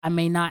I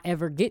may not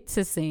ever get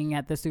to sing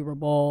at the Super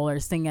Bowl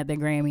or sing at the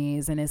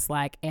Grammys. And it's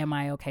like, am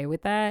I okay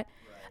with that?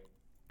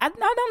 I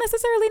don't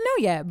necessarily know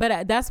yet,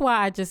 but that's why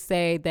I just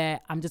say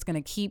that I'm just going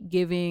to keep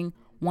giving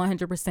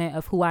 100%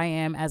 of who I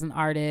am as an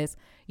artist,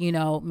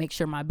 make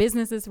sure my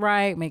business is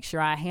right, make sure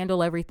I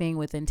handle everything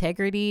with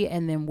integrity.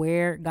 And then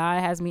where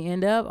God has me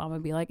end up, I'm going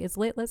to be like, it's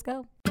lit. Let's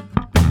go.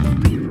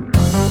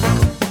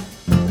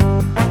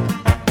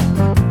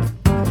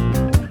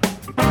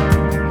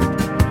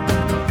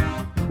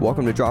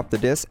 Welcome to Drop the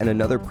Disc and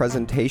another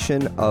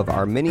presentation of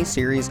our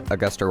mini-series,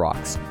 Augusta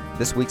Rocks.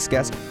 This week's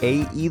guest,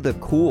 A.E. the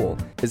Cool,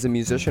 is a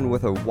musician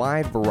with a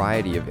wide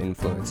variety of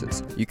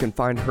influences. You can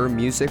find her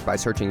music by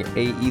searching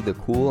A.E. the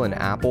Cool in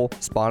Apple,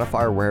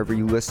 Spotify, or wherever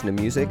you listen to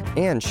music,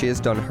 and she has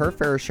done her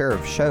fair share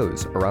of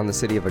shows around the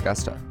city of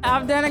Augusta.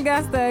 I've done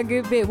Augusta a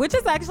good bit, which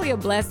is actually a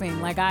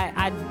blessing. Like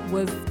I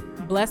was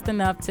blessed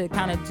enough to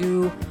kind of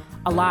do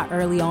a lot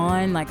early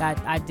on. Like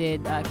I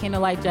did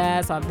Candlelight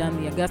Jazz, so I've done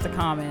the Augusta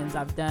Commons.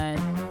 I've done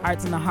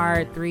Arts in the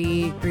Heart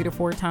three to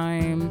four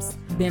times.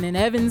 Been in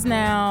Evans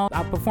now.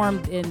 I've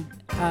performed in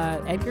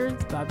Edgar's.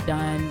 I've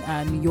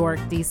done New York,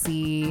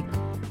 DC,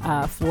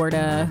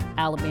 Florida,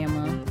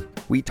 Alabama.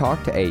 We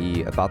talked to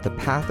A.E. about the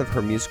path of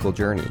her musical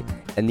journey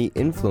and the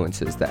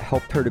influences that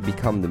helped her to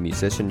become the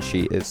musician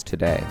she is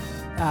today.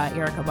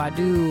 Erykah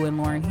Badu and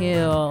Lauryn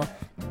Hill.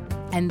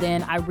 And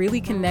then I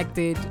really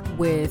connected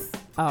with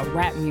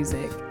rap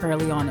music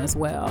early on as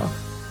well.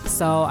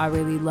 So I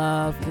really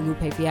love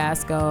Lupe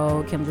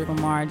Fiasco, Kendrick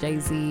Lamar,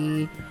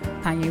 Jay-Z,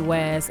 Kanye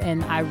West,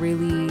 and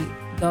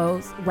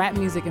those rap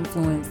music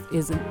influence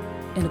is an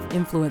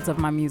influence of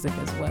my music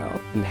as well.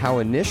 And how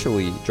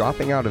initially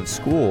dropping out of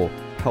school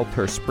helped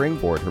her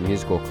springboard her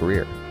musical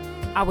career.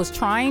 I was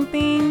trying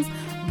things,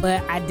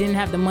 but I didn't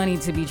have the money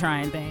to be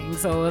trying things.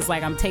 So it was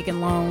like I'm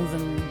taking loans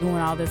and doing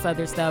all this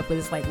other stuff, but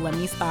it's like, let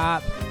me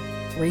stop,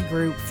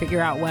 regroup, figure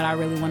out what I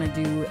really want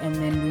to do, and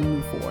then we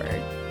move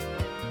forward.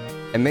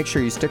 And make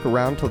sure you stick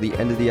around till the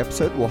end of the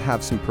episode. We'll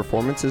have some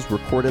performances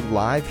recorded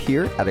live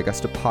here at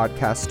Augusta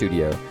Podcast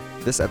Studio.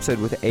 This episode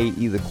with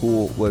A.E. the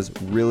Cool was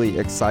really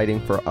exciting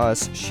for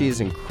us. She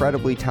is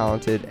incredibly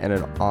talented and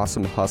an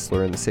awesome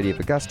hustler in the city of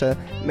Augusta.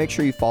 Make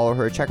sure you follow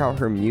her, check out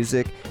her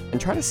music,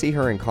 and try to see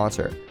her in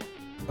concert.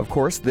 Of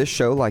course, this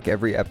show, like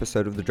every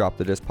episode of the Drop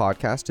the Disc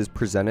podcast, is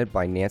presented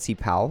by Nancy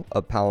Powell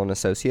of Powell &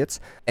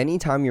 Associates.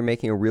 Anytime you're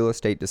making a real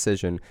estate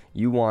decision,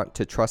 you want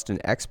to trust an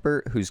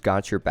expert who's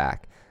got your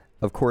back.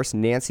 Of course,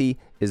 Nancy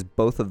is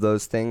both of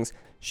those things.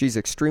 She's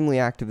extremely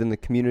active in the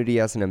community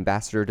as an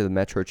ambassador to the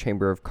Metro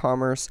Chamber of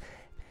Commerce.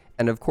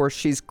 And of course,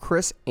 she's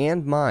Chris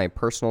and my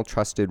personal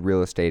trusted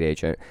real estate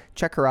agent.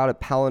 Check her out at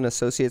Powell &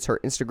 Associates. Her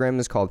Instagram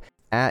is called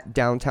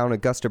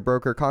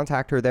 @DowntownAugustaBroker.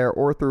 Contact her there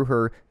or through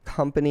her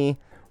company.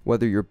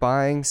 Whether you're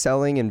buying,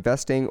 selling,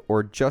 investing,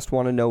 or just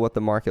want to know what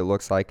the market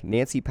looks like,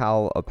 Nancy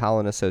Powell of Powell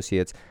 &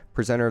 Associates,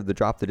 presenter of the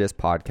Drop the Disc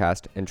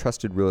podcast and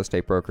trusted real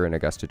estate broker in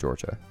Augusta,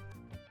 Georgia.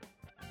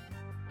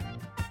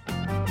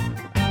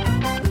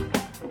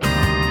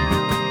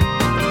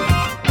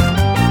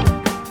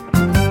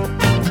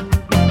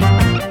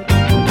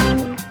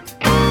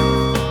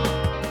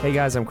 Hey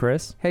guys, I'm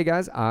Chris. Hey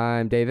guys,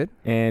 I'm David.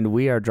 And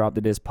we are Drop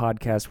the Disc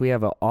podcast. We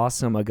have an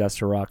awesome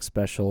Augusta Rock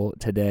special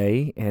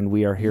today, and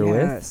we are here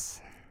with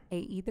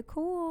A.E. the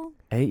Cool.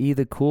 A.E.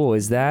 the Cool.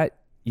 Is that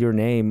your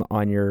name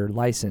on your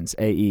license,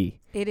 A.E.?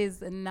 It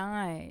is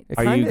not.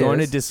 Are you going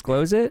to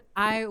disclose it?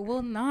 I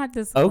will not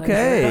disclose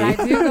it, but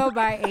I do go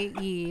by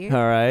A.E.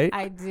 All right.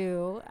 I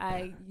do.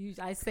 I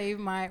save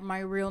my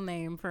real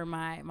name for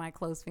my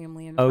close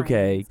family and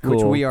friends. Cool.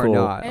 Which we are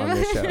not on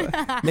this show.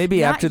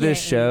 Maybe after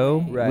this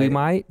show, anyway. we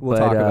might. We'll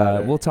talk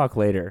about it. We'll talk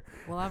later.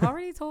 Well, I've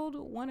already told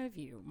one of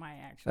you my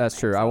actual That's name,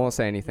 true. so I won't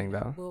say anything,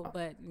 though.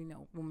 But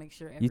we'll make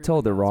sure You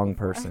told the knows wrong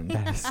before. person.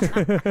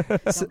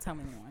 Don't tell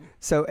anyone.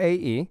 So,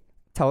 A.E.,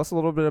 tell us a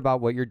little bit about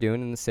what you're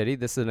doing in the city.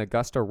 This is an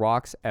Augusta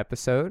Rocks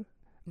episode.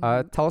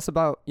 Tell us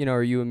about,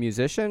 are you a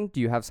musician?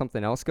 Do you have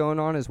something else going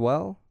on as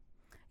well?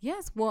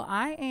 Yes. Well,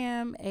 I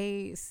am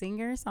a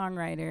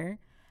singer-songwriter.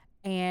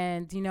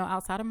 And,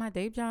 outside of my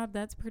day job,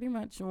 that's pretty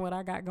much what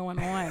I got going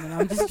on. And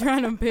I'm just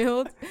trying to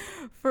build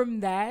from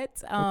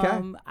that.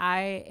 Okay.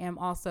 I am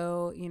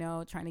also,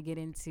 trying to get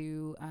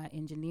into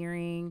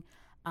engineering.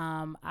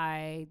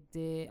 I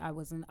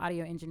was an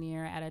audio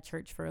engineer at a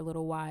church for a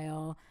little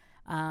while.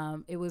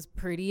 It was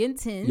pretty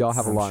intense. Y'all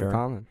have a lot sure. in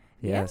common.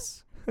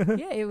 Yes.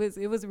 Yeah, it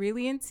was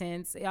really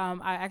intense. I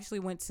actually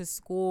went to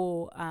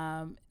school,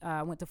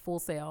 went to Full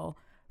Sail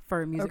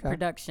for music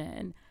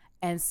production.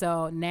 And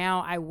so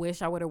now I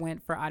wish I would have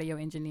went for audio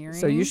engineering.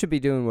 So you should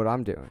be doing what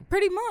I'm doing.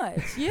 Pretty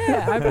much.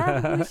 Yeah, I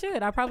probably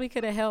should. I probably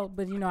could have helped,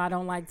 but I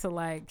don't like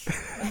to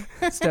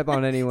step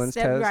on anyone's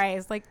toes. Right.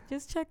 It's like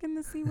just checking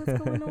to see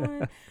what's going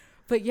on.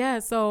 But yeah,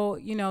 so,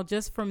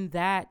 just from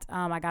that,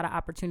 I got an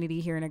opportunity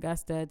here in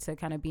Augusta to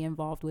kind of be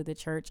involved with the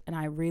church, and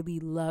I really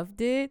loved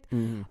it.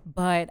 Mm-hmm.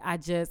 But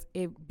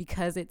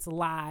because it's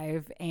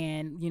live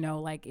and,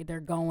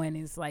 they're going,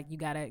 it's like you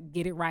got to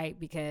get it right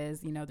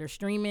because, they're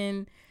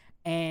streaming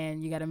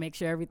and you got to make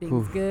sure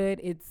everything's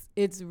good.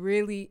 It's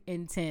really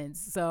intense.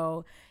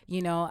 So,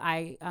 you know,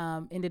 I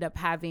ended up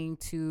having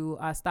to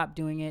stop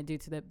doing it due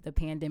to the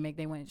pandemic.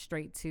 They went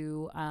straight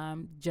to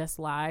just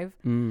live.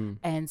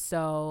 And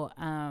so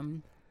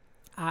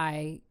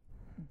they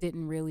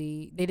didn't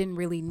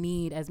really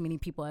need as many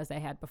people as they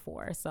had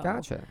before. So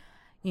Gotcha.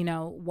 You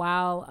know,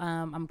 while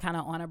I'm kind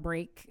of on a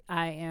break,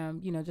 I am,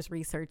 you know, just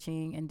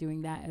researching and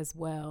doing that as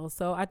well.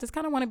 So I just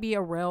kind of want to be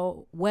a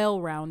real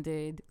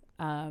well-rounded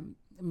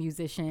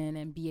musician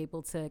and be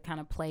able to kind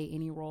of play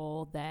any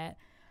role that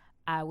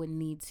I would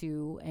need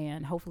to.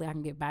 And hopefully I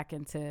can get back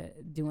into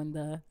doing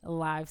the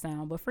live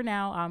sound. But for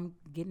now, I'm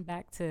getting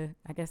back to,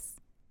 I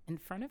guess, in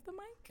front of the mic.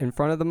 In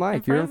front of the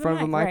mic. You're in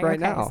front of the mic right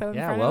now. So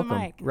yeah,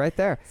 welcome. Right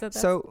there.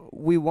 So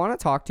we want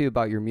to talk to you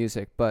about your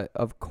music, but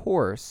of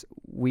course,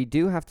 we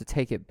do have to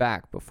take it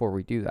back before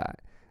we do that.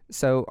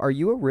 So are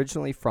you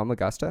originally from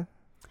Augusta?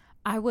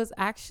 I was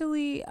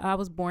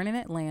born in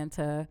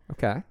Atlanta.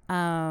 Okay.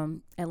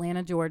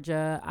 Atlanta,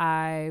 Georgia.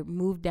 I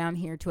moved down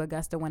here to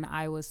Augusta when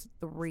I was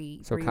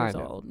three years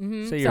old.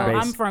 Mm-hmm. So you're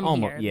I'm from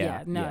almost,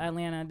 here. No,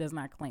 Atlanta does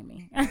not claim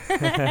me. Well,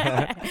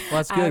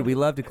 that's good. We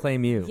love to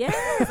claim you. Yes,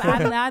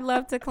 I'd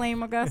love to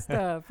claim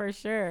Augusta for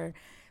sure.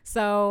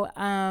 So,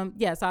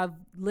 so I've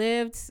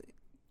lived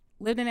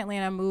in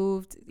Atlanta,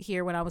 moved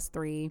here when I was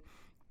 3.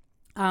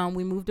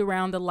 We moved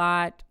around a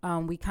lot.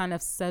 We kind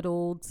of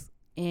settled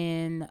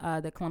in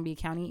the Columbia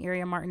County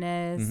area,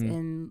 Martinez,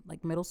 in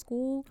like middle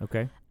school.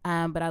 Okay.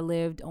 But I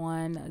lived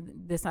on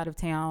this side of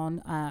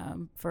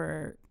town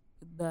for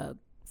the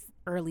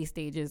early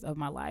stages of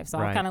my life. So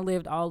I kind of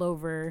lived all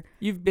over.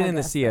 You've been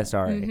Augusta. in the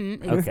CSRA.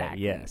 Mm-hmm, okay,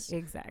 exactly, yes.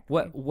 Exactly.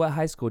 What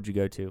high school did you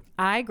go to?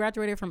 I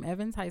graduated from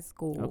Evans High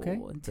School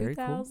in very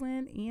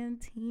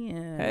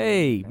 2010.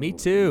 Hey, me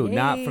too. Yay.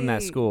 Not from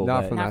that school.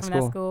 Not from that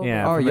school.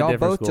 Yeah. Oh, from a y'all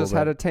different both school, just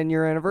had a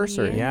 10-year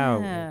anniversary.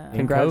 Yeah.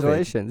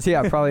 Congratulations.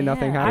 Yeah, probably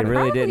nothing happened. It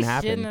really didn't I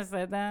happen. shouldn't have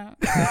said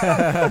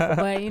that.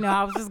 But, you know,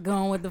 I was just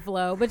going with the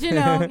flow. But,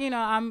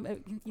 I'm,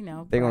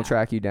 They're going to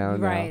track you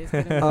down right.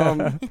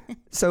 now.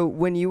 So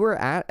when you were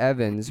at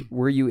Evans,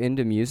 were you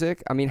into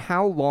music? I mean,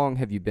 how long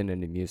have you been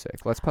into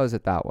music? Let's pose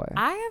it that way.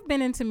 I have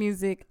been into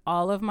music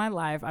all of my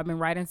life. I've been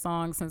writing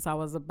songs since I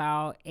was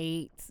about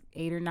 8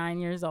 or 9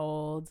 years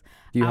old.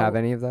 Do you have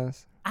any of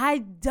those? I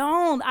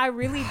don't. I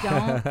really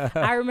don't.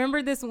 I remember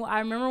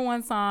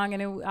one song,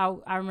 and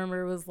I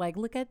remember it was like,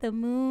 "Look at the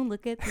moon,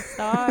 look at the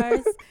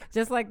stars,"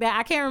 just like that.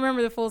 I can't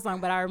remember the full song,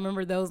 but I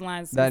remember those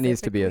lines. That needs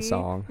to be a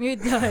song.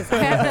 It does. I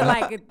have to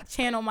like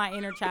channel my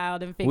inner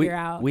child and figure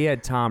out. We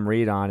had Tom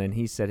Reed on, and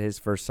he said his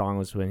first song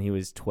was when he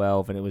was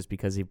 12, and it was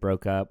because he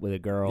broke up with a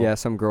girl. Yeah,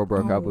 some girl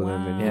broke up with him,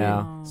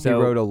 and he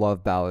wrote a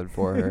love ballad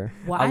for her.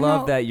 Well, I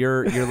love that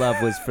your love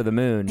was for the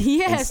moon.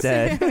 Yes.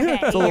 Instead.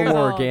 It's a little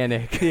more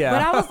organic.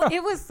 Yeah. But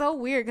it was so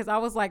weird because I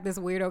was like this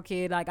weirdo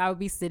kid. Like I would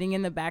be sitting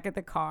in the back of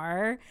the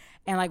car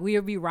and like we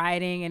would be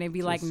riding and it'd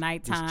be like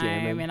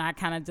nighttime and I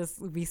kind of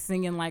just would be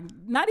singing like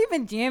not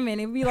even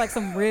jamming. It'd be like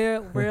some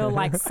real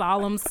like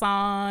solemn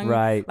song.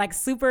 Right. Like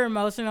super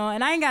emotional.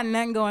 And I ain't got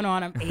nothing going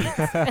on. I'm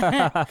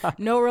 8.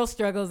 No real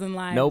struggles in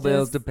life. No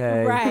bills to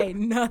pay. Right.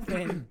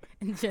 Nothing.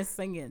 And just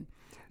singing.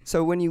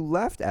 So when you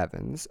left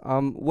Evans,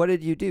 what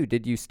did you do?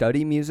 Did you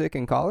study music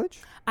in college?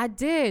 I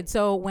did.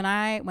 So when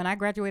I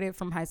graduated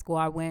from high school,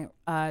 I went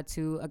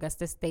to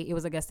Augusta State. It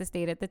was Augusta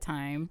State at the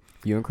time.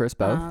 You and Chris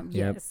both?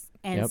 Yes.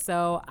 And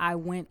so I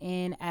went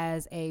in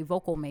as a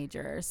vocal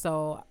major.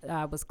 So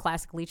I was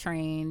classically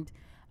trained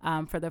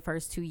for the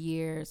first 2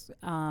 years.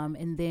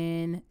 And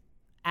then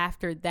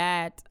after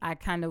that, I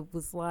kind of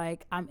was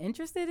like, I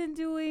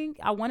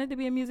wanted to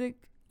be a music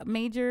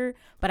major,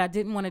 but I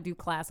didn't want to do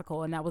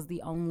classical, and that was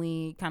the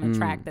only kind of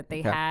track that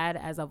they had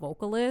as a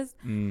vocalist.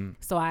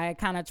 So I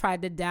kind of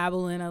tried to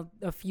dabble in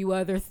a few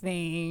other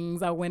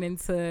things. I went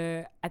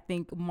into, I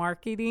think,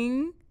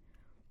 marketing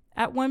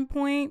at one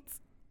point,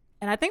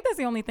 and I think that's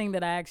the only thing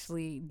that I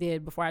actually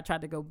did before I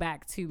tried to go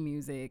back to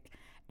music.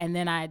 And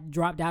then I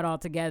dropped out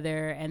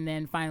altogether and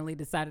then finally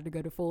decided to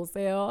go to Full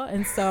Sail.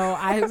 And so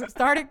I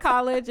started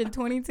college in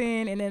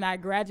 2010 and then I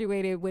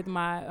graduated with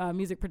my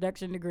music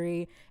production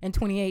degree in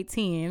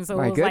 2018.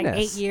 So it was like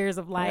 8 years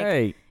of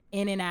like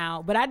in and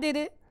out. But I did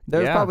it.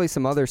 There's probably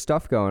some other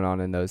stuff going on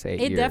in those 8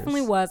 years. It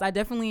definitely was. I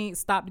definitely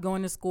stopped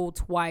going to school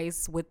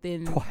twice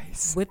within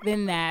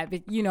that.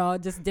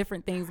 But, just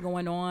different things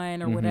going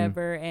on or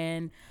whatever.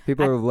 And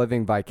people are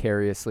living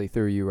vicariously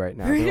through you right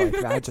now. They're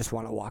like, I just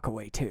want to walk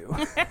away too.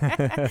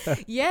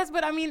 Yes,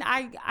 but I mean,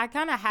 I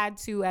kind of had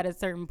to at a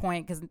certain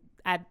point because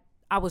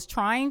I was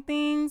trying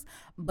things,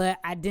 but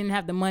I didn't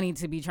have the money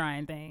to be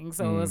trying things.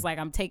 So it was like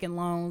I'm taking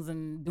loans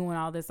and doing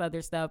all this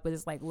other stuff. But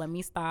it's like, let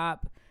me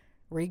stop,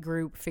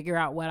 regroup, figure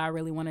out what I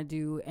really want to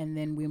do, and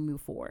then we move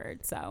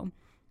forward. So,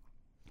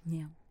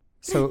 yeah.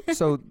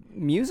 So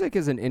music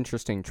is an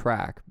interesting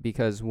track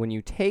because when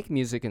you take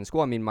music in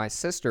school, I mean, my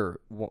sister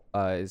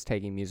is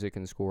taking music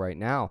in school right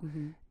now.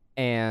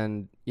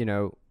 And,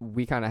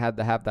 we kind of had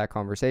to have that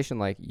conversation.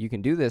 Like, you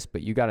can do this,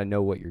 but you got to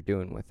know what you're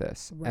doing with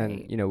this.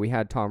 Right. And, we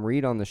had Tom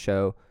Reed on the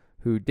show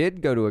who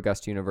did go to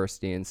Augusta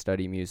University and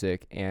study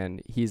music,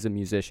 and he's a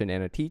musician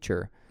and a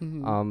teacher.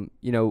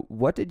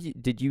 What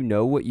did you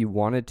know what you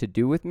wanted to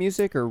do with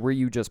music, or were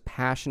you just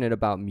passionate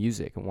about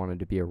music and wanted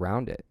to be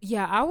around it?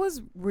 Yeah, I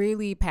was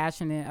really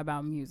passionate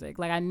about music.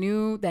 Like, I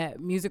knew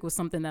that music was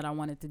something that I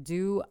wanted to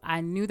do.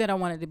 I knew that I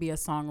wanted to be a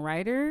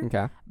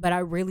songwriter, but I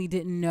really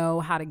didn't know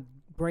how to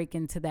break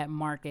into that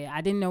market. I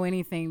didn't know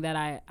anything that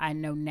I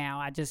know now.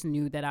 I just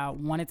knew that I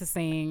wanted to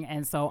sing,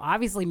 and so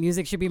obviously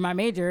music should be my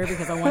major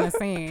because I want to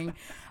sing.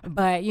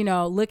 But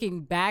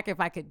looking back,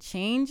 if I could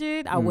change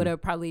it, I would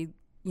have probably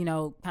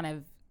kind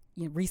of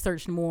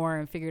researched more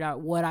and figured out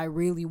what I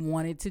really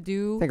wanted to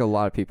do. I think a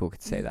lot of people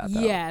could say that,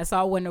 though. Yeah, so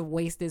I wouldn't have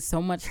wasted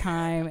so much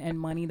time and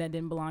money that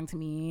didn't belong to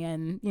me,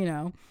 and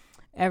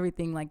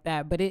everything like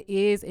that. But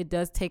it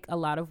does take a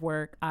lot of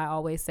work. I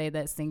always say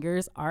that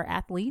singers are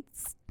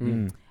athletes.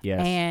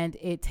 Yes. And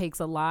it takes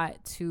a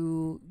lot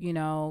to,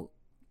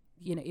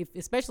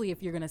 especially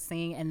if you're going to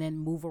sing and then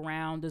move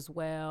around as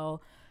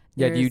well.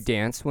 Yeah, do you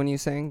dance when you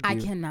sing? I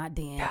cannot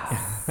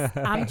dance.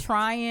 I'm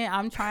trying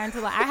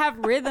to. I have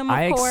rhythm,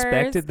 of course. I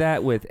expected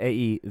that with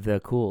AE the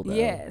Cool, though.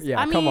 Yes. Yeah,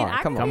 I mean, come on.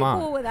 I can be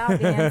cool without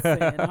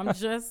dancing. I'm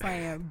just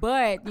saying.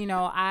 But,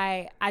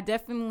 I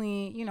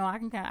definitely,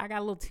 I got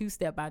a little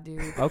two-step I do.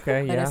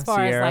 Okay, but yeah. as far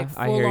Sierra, as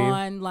full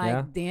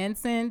on,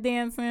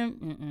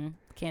 dancing,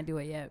 can't do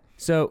it yet.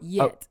 So,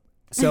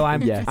 so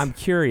I'm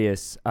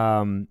curious.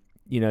 You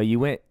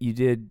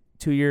did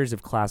 2 years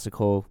of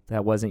classical.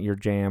 That wasn't your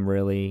jam,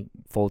 really,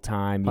 full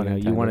time.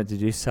 You wanted to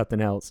do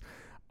something else.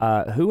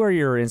 Who are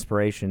your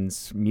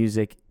inspirations,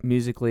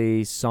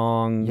 musically,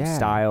 song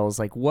styles?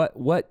 Like,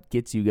 what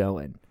gets you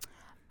going?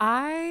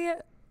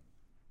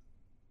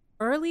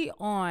 Early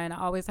on, I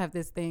always have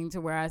this thing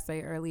to where I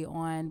say early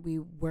on we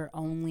were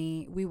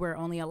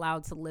only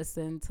allowed to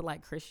listen to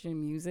like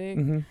Christian music.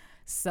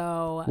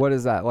 So what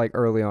is that like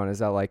early on? Is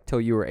that like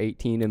till you were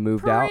 18 and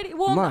moved out?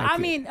 Well,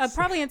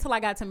 probably until I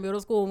got to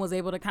middle school and was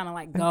able to kind of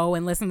like go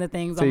and listen to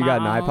things so on my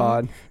own. So you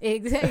got an iPod?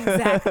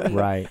 Exactly.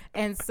 Right.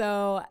 And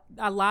so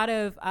a lot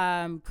of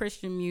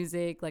Christian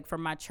music, like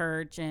from my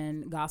church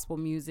and gospel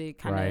music,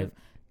 kind of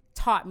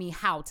taught me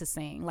how to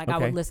sing. Like I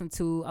would listen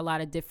to a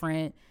lot of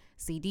different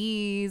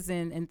CDs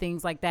and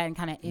things like that and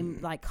kind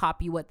of like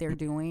copy what they're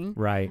doing.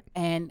 Right.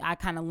 And I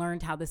kind of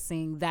learned how to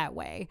sing that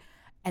way.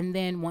 And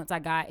then once I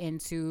got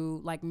into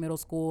like middle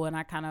school and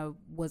I kind of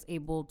was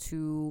able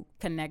to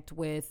connect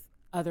with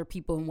other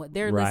people and what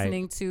they're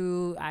listening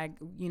to, I,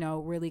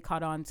 really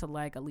caught on to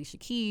like Alicia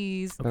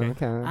Keys.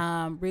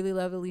 Really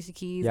love Alicia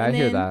Keys. Yeah, and I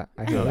hear that.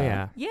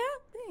 Yeah. Yeah,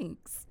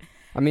 thanks.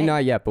 I mean,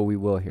 not yet, but we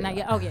will hear not that.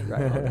 Yet. Oh, yeah.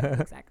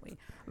 Right. Exactly.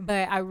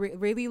 But I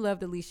really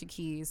loved Alicia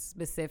Keys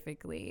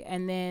specifically.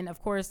 And then,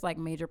 of course, like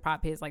major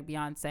pop hits like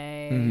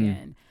Beyonce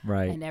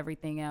and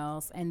everything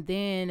else. And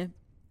then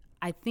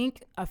I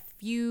think I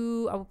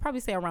would probably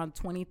say around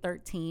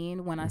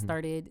 2013 when I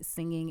started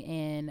singing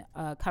in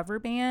cover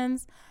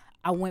bands,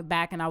 I went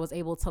back and I was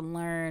able to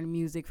learn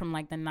music from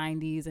like the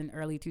 90s and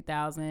early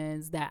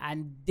 2000s that I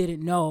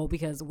didn't know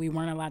because we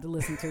weren't allowed to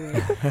listen to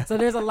it. So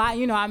there's a lot,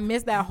 I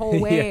missed that whole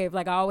wave.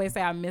 Like I always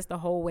say, I missed the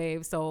whole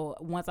wave. So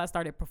once I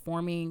started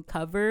performing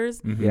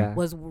covers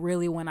was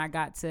really when I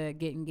got to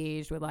get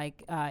engaged with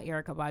like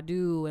Erykah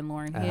Badu and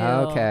Lauryn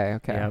Hill. Okay.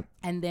 Yep.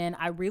 And then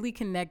I really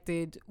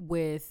connected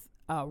with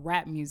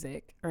rap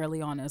music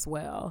early on as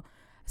well.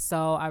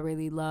 So I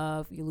really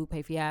love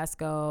Lupe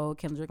Fiasco,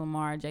 Kendrick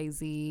Lamar,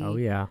 Jay-Z,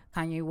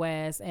 Kanye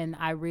West, and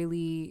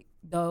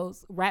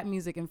those rap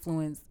music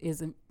influence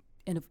is an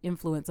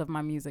influence of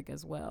my music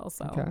as well.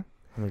 So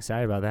I'm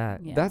excited about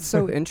that. Yeah. That's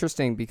so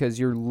interesting because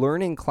you're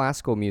learning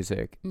classical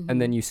music and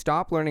then you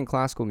stop learning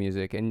classical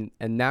music and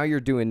now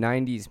you're doing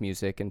 90s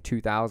music and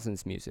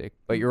 2000s music,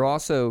 but you're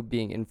also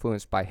being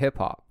influenced by hip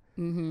hop.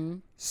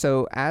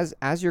 So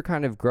as you're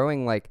kind of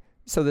growing, like,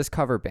 so this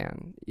cover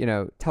band,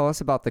 tell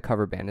us about the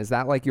cover band. Is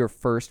that like your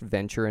first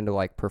venture into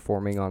like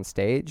performing on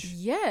stage?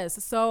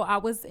 Yes. So I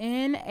was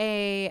in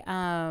a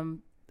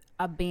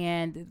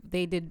band.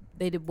 They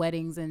did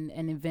weddings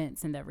and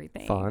events and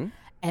everything. Fun.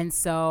 And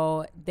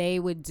so they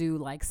would do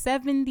like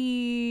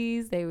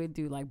 70s. They would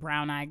do like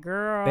Brown Eyed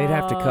Girl. They'd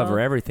have to cover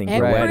everything.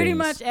 Pretty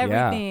much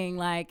everything.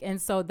 Yeah.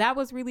 And so that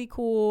was really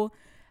cool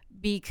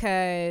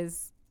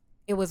because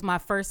it was my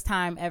first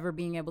time ever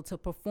being able to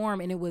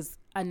perform, and it was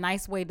a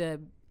nice way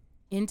to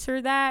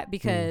enter that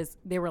because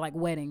they were like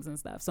weddings and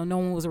stuff, so no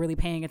one was really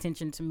paying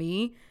attention to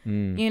me.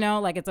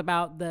 Like it's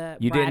about the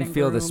you bride didn't and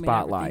feel groom the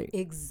spotlight.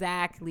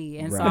 Exactly.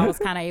 And so I was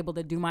kind of able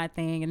to do my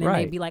thing, and then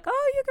they'd be like,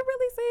 oh, you can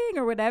really sing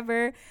or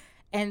whatever,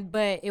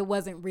 but it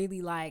wasn't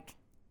really like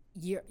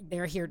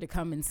they're here to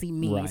come and see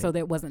me, so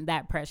there wasn't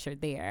that pressure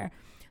there.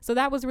 So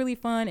that was really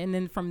fun. And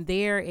then from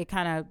there, I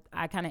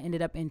kind of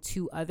ended up in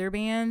 2 other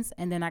bands,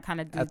 and then I kind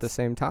of at the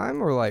same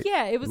time, or like,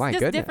 it was just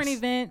goodness. different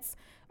events.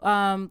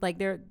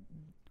 Like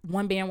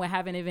one band would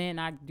have an event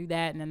and I do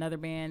that, and another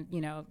band,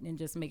 and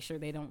just make sure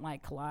they don't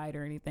like collide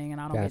or anything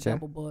and I don't get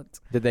double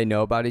booked. Did they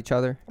know about each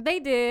other? They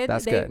did.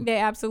 That's good. They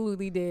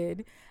absolutely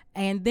did.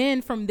 And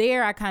then from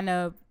there, I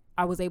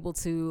I was able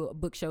to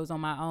book shows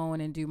on my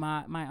own and do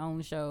my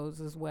own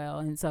shows as well.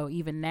 And so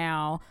even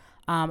now,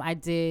 I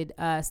did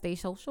Stay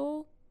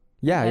Social.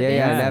 Yeah.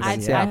 I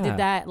did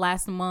that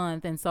last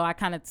month, and so I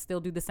kind of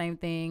still do the same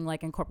thing,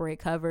 like incorporate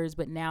covers.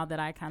 But now that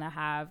I kind of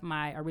have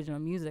my original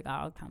music,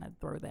 I'll kind of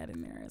throw that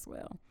in there as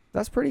well.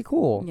 That's pretty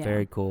cool. Yeah.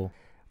 Very cool.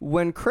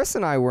 When Chris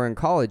and I were in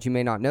college, you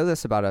may not know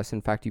this about us.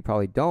 In fact, you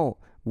probably don't.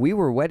 We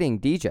were wedding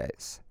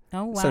DJs.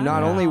 Oh, wow. So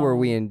not only were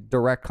we in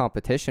direct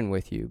competition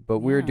with you, but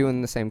we were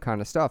doing the same kind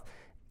of stuff.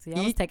 See,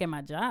 I was taking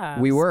my job.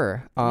 We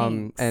were.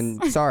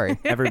 And sorry.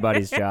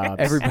 Everybody's job.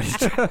 Everybody's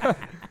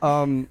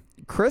job.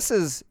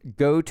 Chris's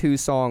go-to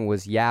song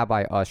was Yeah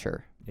by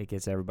Usher. It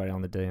gets everybody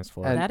on the dance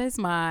floor. And that is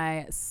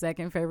my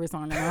second favorite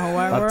song in the whole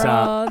wide world.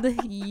 Top.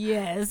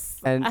 Yes.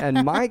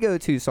 And my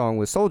go-to song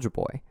was Soulja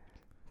Boy.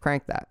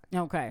 Crank that.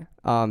 Okay.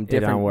 Different. It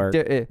don't work.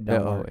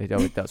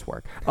 It does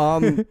work.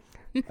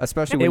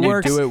 Especially when It you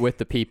works. do it with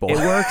the people. It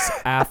works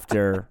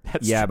after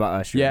Yeah by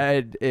Usher.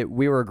 Yeah,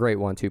 we were a great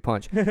 1-2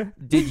 punch.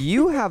 Did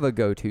you have a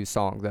go-to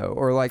song though,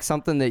 or like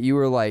something that you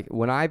were like,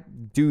 when I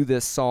do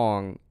this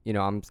song, you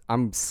know,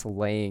 I'm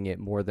slaying it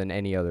more than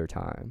any other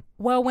time?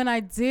 Well, when I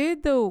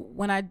did the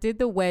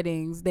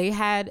weddings, they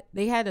had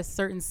a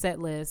certain set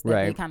list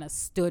that they kind of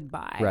stood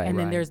by, and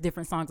then there's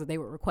different songs that they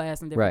would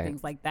request and different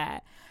things like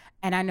that.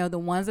 And I know the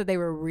ones that they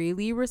were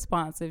really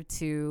responsive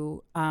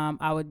to,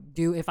 I would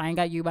do If I Ain't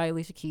Got You by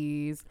Alicia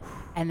Keys.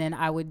 And then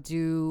I would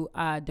do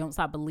Don't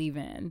Stop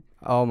Believin'.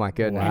 Oh, my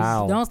goodness.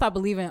 Wow. Don't Stop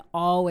Believin'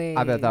 always.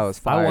 I bet that was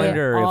fire. I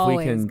wonder if we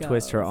Always can goes.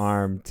 twist her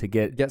arm to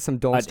get some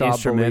Don't an Stop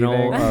instrumental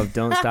Believing. of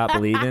Don't Stop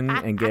Believin'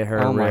 and get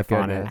her Oh, my riff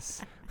on it.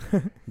 goodness.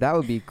 That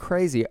would be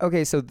crazy.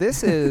 Okay, so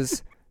this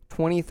is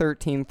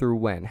 2013 through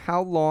when?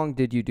 How long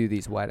did you do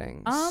these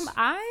weddings?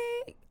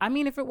 I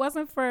mean, if it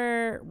wasn't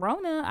for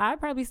Rona, I'd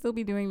probably still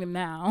be doing them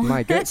now.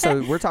 My good.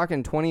 So we're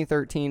talking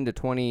 2013 to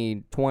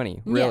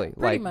 2020, really,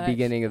 pretty like much.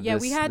 beginning of Yeah,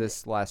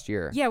 this last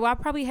year. Yeah, well, I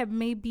probably have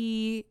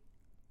maybe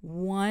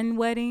one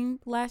wedding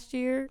last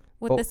year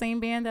with the same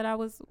band that I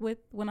was with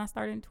when I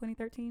started in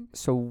 2013.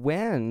 So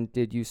when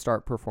did you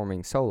start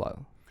performing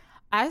solo?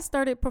 I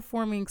started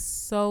performing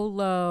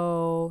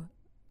solo,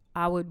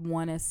 I would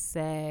want to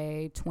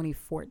say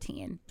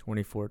 2014.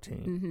 2014.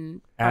 Mm-hmm.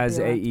 As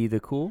AE the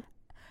Cool?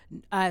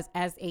 As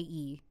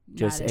AE.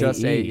 Just not AE.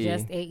 Just AE.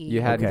 Just AE.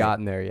 You hadn't Okay.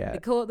 gotten there yet. The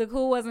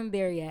cool wasn't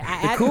there yet.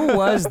 The Cool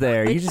was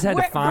there. You just had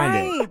to find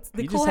right. it.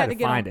 The You cool just had to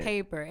get on find it.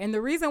 paper. And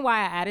the reason why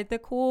I added the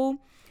cool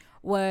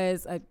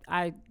was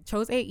I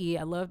chose AE.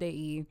 I loved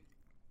AE.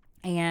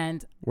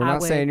 And We're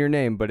not saying your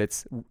name, but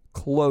it's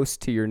close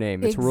to your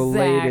name. It's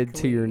related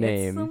to your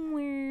name. It's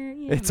somewhere.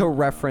 It's a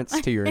reference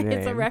to your name.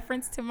 It's a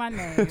reference to my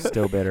name.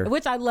 Still bitter.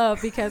 Which I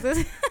love because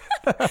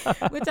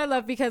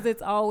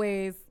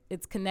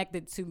it's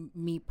connected to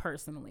me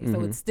personally.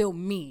 So it's still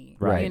me.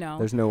 Right. You know.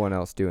 There's no one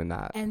else doing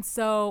that. And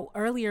so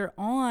earlier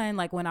on,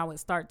 like when I would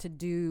start to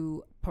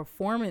do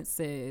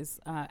performances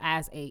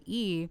as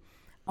AE,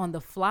 on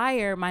the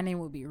flyer, my name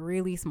would be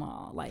really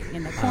small, like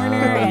in the corner,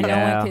 and no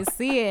one could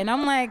see it. And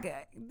I'm like,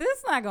 this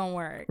is not gonna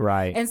work,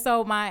 Right. And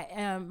so my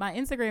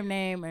Instagram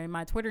name and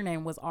my Twitter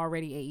name was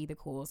already AE the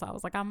Cool, so I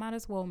was like, I might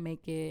as well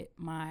make it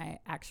my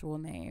actual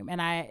name.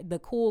 And the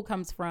Cool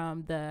comes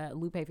from the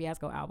Lupe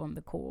Fiasco album,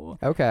 The Cool.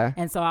 Okay.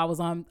 And so I was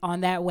on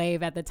that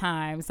wave at the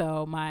time.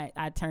 So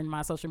I turned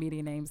my social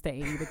media names to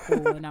AE the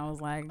Cool, and I was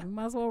like, we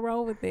might as well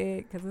roll with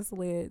it because it's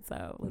lit.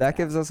 So that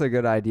gives us a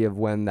good idea of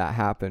when that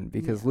happened,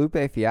 because Lupe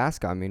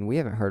Fiasco, I mean, we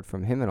haven't heard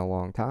from him in a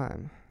long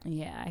time.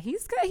 Yeah,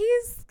 he's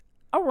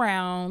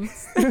around.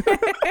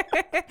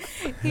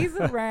 He's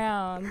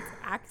around.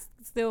 I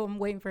still am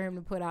waiting for him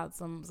to put out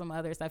some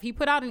other stuff. He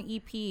put out an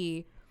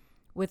EP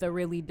with a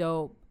really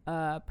dope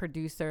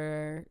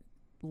producer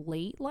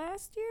late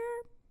last year,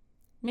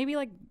 maybe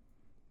like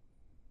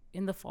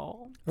in the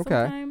fall. Okay.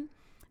 Sometime.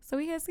 So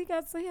he has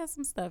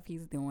some stuff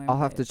he's doing. I'll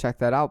have to check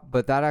that out.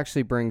 But that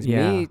actually brings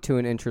me to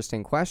an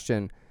interesting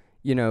question.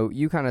 You know,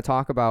 you kind of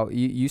talk about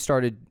you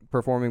started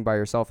performing by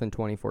yourself in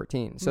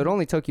 2014. So it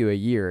only took you a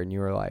year, and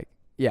you were like,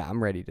 yeah,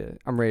 I'm ready to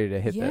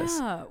hit this.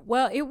 Yeah.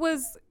 Well, it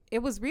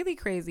was really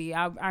crazy.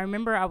 I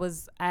remember I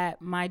was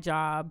at my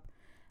job.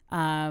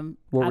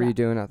 What were you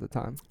doing at the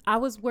time? I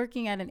was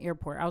working at an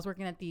airport. I was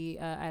working at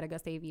at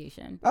Augusta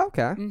Aviation.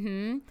 Okay.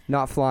 Mm-hmm.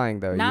 Not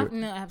flying though. No,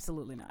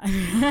 absolutely not.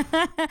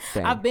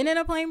 Dang. I've been in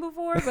a plane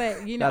before,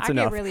 but you know, That's I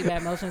enough. get really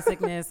bad motion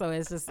sickness, so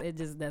it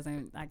just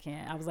doesn't. I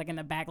can't. I was like in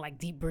the back, like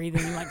deep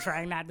breathing, like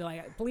trying not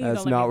to please. That's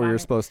don't let not me where you're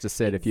vomit. supposed to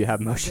sit if you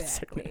have motion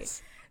Exactly.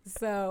 sickness.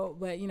 So,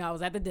 but you know, I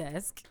was at the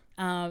desk,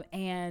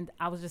 and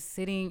I was just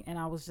sitting, and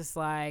I was just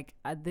like,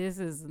 this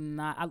is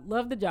not. I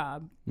love the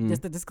job.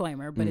 Just a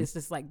disclaimer, but it's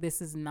just like,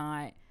 this is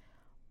not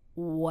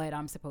what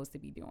I'm supposed to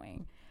be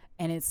doing.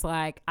 And it's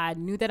like, I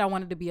knew that I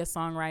wanted to be a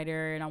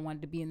songwriter and I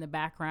wanted to be in the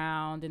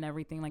background and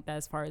everything like that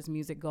as far as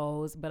music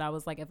goes. But I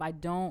was like, if I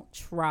don't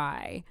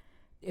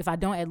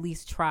at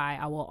least try,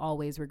 I will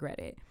always regret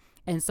it.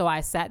 And so I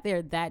sat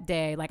there that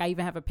day. Like, I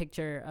even have a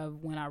picture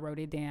of when I wrote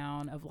it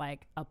down of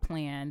like a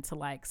plan to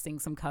like sing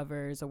some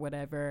covers or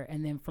whatever.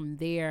 And then from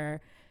there,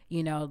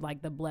 you know,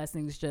 like the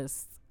blessings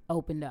just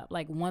opened up.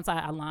 Like once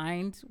I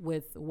aligned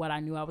with what I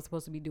knew I was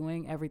supposed to be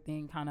doing,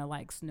 everything kind of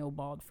like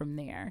snowballed from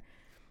there.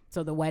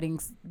 So the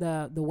weddings,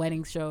 the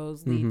wedding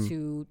shows lead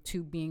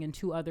to being in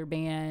 2 other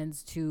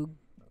bands, to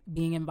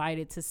being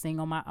invited to sing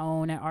on my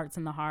own at Arts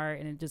in the Heart,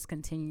 and it just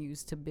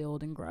continues to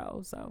build and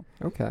grow. So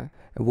okay,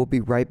 and we'll be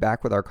right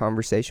back with our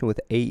conversation with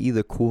A.E.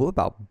 the Cool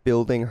about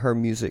building her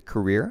music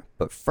career.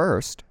 But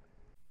first,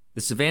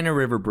 the Savannah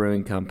River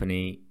Brewing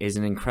Company is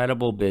an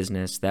incredible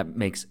business that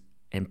makes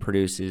and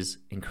produces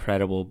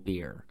incredible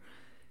beer.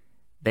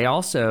 They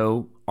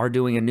also are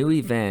doing a new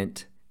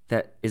event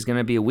that is going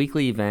to be a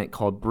weekly event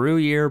called Brew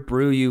Year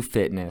Brew You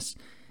Fitness.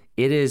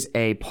 It is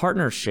a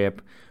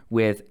partnership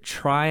with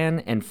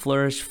Tryon and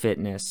Flourish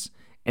Fitness,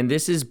 and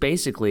this is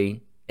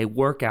basically a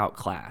workout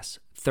class.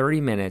 30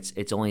 minutes,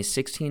 it's only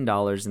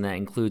 $16, and that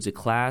includes a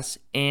class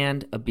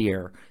and a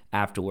beer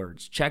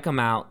afterwards. Check them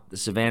out, the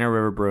Savannah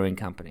River Brewing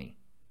Company.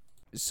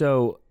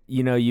 So,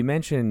 you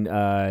mentioned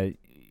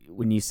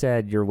when you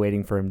said you're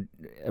waiting for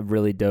a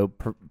really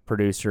dope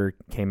producer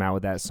came out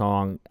with that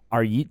song.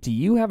 Do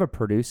you have a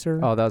producer?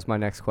 Oh, that was my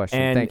next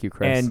question. Thank you,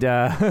 Chris.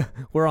 And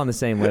we're on the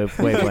same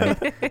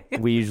wavelength.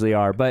 We usually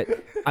are. But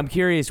I'm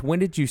curious, when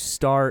did you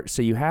start?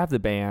 So you have the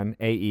band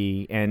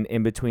AE, and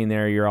in between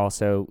there,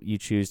 you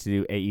choose to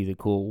do AE the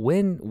Cool.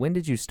 When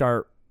did you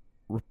start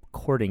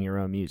recording your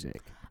own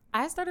music?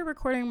 I started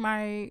recording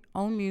my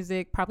own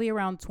music probably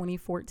around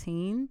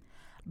 2014.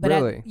 But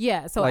really?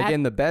 So like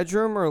in the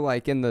bedroom or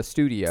like in the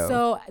studio?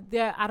 So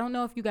I don't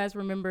know if you guys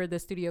remember the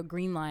studio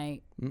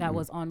Greenlight that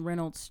was on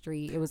Reynolds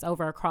Street. It was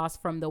over across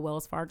from the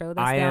Wells Fargo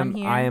that's down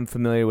here. I am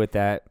familiar with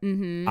that.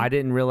 Mm-hmm. I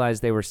didn't realize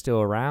they were still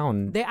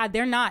around.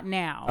 They're not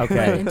now.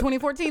 Okay. In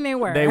 2014 they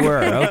were. They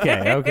were.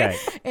 Okay.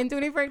 In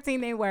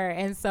 2014 they were.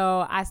 And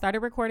so I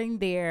started recording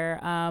there.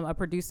 A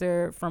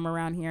producer from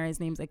around here, his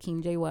name's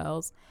Akeem J.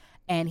 Wells.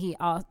 And he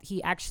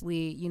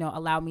actually,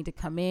 allowed me to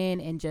come in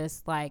and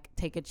just like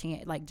take a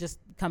chance, like just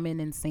come in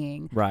and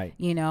sing. Right.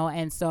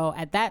 And so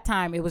at that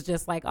time it was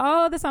just like,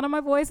 oh, the sound of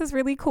my voice is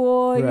really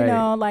cool.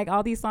 Right. Like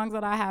all these songs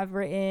that I have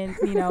written,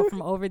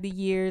 from over the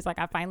years, like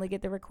I finally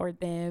get to record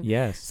them.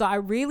 Yes. So I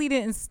really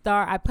didn't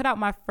start. I put out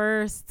my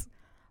first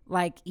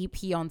like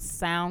EP on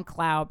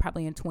SoundCloud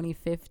probably in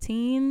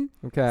 2015.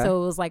 Okay.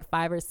 So it was like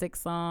 5 or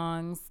 6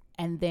 songs.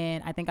 And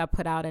then I think I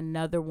put out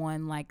another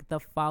one like the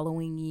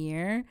following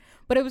year,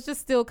 but it was just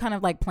still kind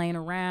of like playing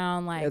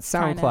around. Like it's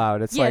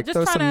SoundCloud. It's like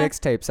throw some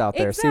mixtapes out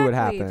there, see what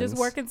happens. Just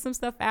working some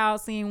stuff out,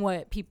 seeing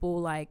what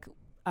people like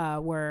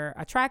were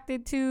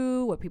attracted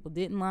to, what people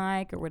didn't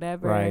like or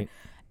whatever. Right.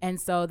 And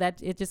so that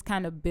it just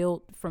kind of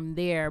built from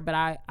there. But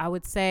I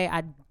would say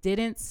I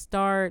didn't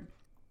start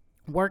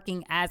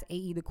working as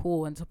AE the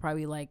Cool until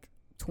probably like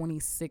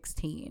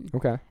 2016.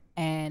 Okay.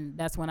 And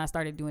that's when I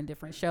started doing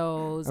different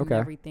shows and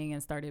everything,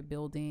 and started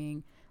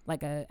building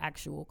like a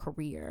actual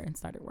career and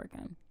started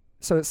working.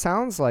 So it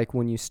sounds like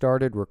when you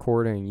started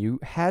recording, you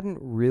hadn't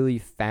really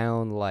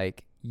found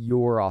like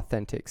your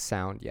authentic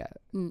sound yet.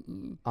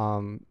 Mm-mm.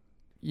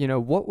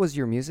 What was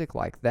your music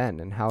like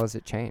then, and how has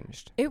it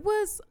changed? It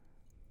was,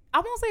 I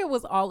won't say it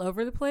was all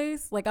over the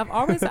place. Like I've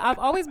always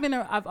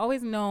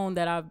known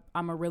that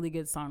I'm a really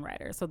good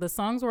songwriter. So the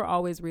songs were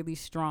always really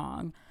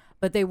strong.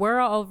 But they were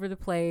all over the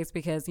place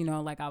because,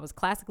 like I was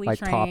classically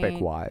trained. Like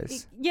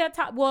topic-wise? Yeah,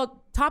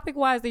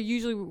 topic-wise, they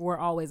usually were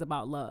always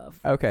about love.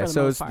 Okay,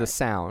 so it's the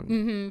sound.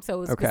 Mm-hmm. So it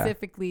was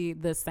specifically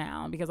the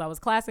sound because I was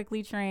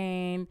classically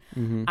trained.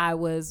 Mm-hmm. I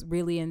was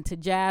really into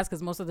jazz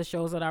because most of the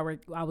shows that I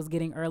was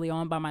getting early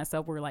on by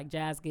myself were like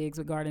jazz gigs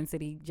with Garden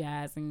City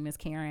Jazz and Miss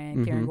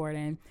Karen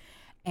Gordon.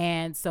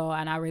 And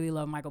I really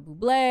love Michael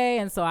Bublé.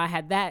 And so I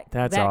had that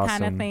awesome.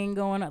 kind of thing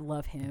going. I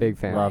love him. Big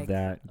fan. Love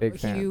that. Big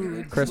fan.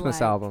 Huge, Christmas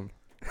album.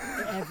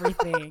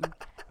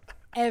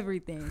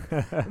 everything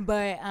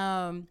but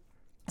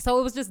so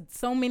it was just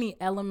so many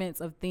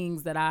elements of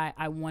things that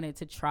I wanted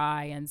to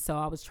try, and so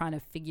I was trying to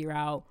figure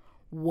out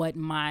what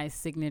my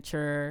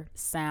signature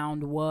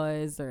sound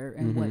was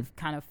and what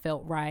kind of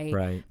felt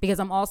right because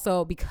I'm a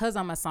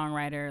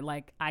songwriter.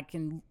 Like I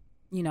can,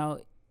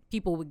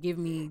 people would give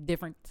me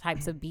different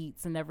types of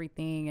beats and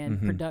everything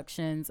and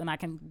productions, and I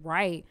can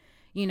write,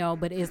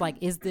 but it's like,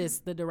 is this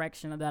the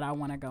direction that I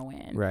want to go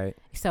in? Right.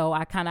 So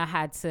I kind of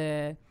had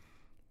to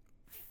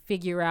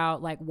figure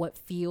out like what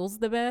feels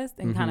the best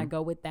and kind of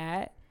go with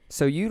that.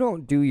 So you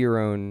don't do your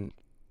own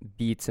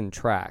beats and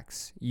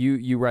tracks.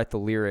 You write the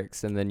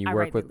lyrics and then you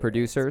work with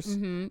producers?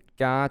 Mm-hmm.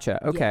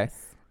 Gotcha. Okay.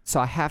 Yes. So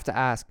I have to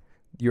ask,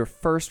 your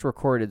first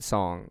recorded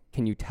song,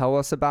 can you tell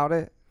us about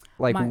it?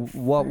 Like,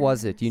 what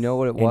was it? Do you know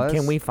what it was?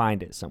 Can we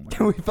find it somewhere?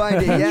 Can we find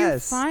it?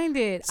 Yes. Find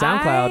it.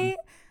 SoundCloud.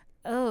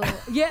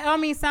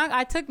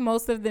 I took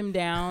most of them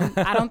down.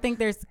 I don't think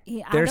they're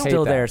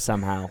still there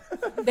somehow.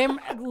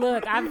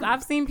 Look,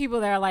 I've seen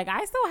people that are like,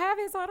 I still have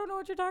it, so I don't know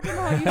what you're talking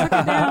about. You took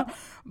it down,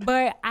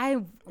 but I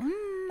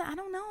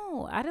don't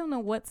know. I don't know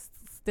what's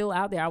still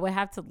out there. I would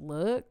have to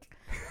look.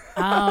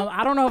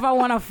 I don't know if I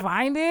want to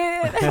find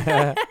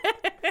it.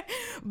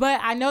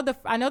 But I know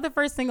the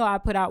first single I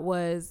put out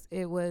was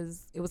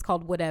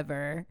called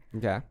Whatever.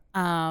 Okay.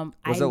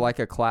 Was it like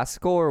a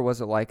classical or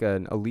was it like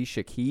an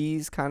Alicia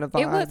Keys kind of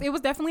vibe? It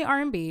was definitely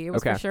R&B. It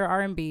was Okay. for sure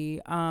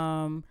R&B.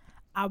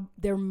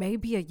 There may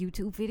be a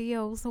YouTube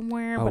video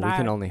somewhere, Oh, but we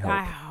can only hope.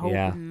 I hope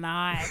Yeah.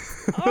 not.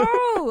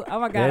 Oh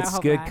my God. That's I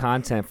hope good not.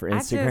 content for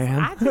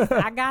Instagram.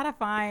 I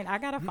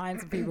gotta find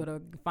some people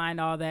to find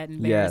all that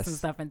embarrassing Yes.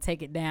 stuff and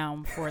take it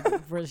down for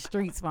the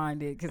streets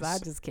find it, because I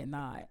just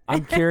cannot.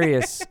 I'm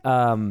curious.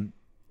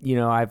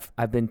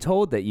 I've been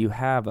told that you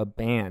have a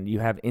band. You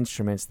have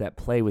instruments that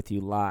play with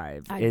you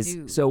live. I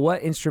do. So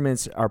what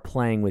instruments are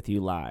playing with you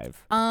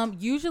live?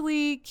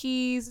 Usually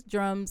keys,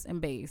 drums,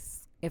 and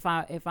bass. If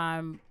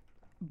I'm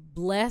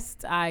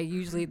blessed,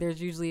 there's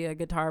usually a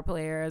guitar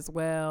player as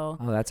well.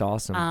 Oh, that's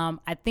awesome.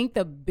 I think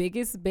the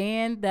biggest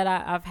band that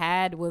I've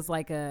had was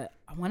I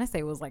want to say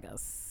it was like a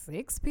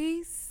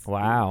 6-piece.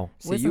 Wow.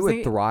 So you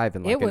would thrive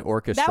in like an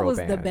orchestral That was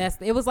band. the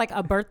best. It was like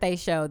a birthday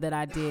show that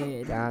I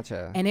did.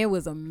 Gotcha. And it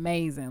was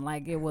amazing.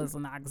 Like, it was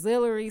an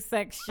auxiliary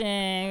section,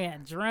 a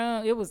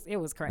drum. It was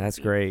crazy. That's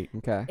great.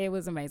 Okay. It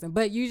was amazing.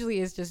 But usually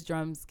it's just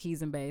drums,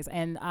 keys, and bass.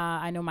 And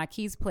I know my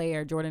keys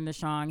player, Jordan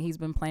DeShong, he's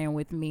been playing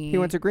with me. He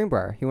went to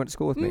Greenbrier. He went to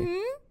school with me.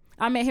 Mm-hmm.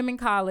 I met him in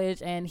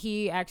college, and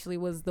he actually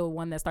was the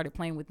one that started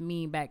playing with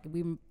me back.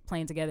 We've been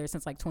playing together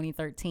since like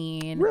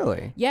 2013.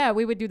 Really? Yeah,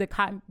 we would do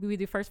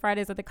First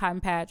Fridays at the Cotton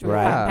Patch when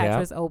Right. the Cotton Patch Yeah.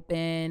 was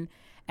open,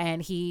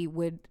 and he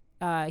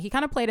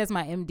kind of played as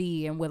my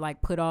MD and would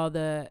like put all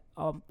the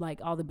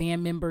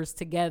band members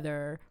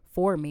together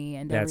for me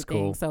and That's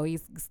everything. cool. So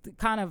he's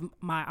kind of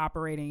my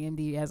operating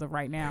MD as of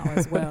right now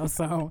as well.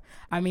 So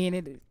I mean,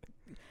 it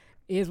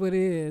is what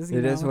it is.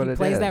 It is what he it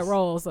plays is. that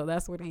role, so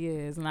that's what he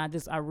is. And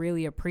I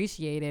really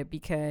appreciate it,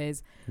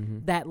 because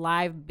that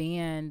live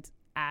band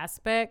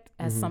aspect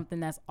as something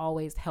that's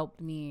always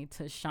helped me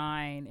to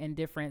shine in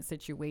different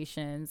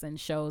situations and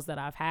shows that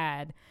I've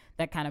had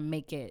that kind of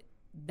make it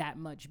that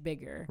much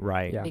bigger.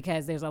 Right. Yeah.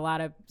 Because there's a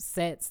lot of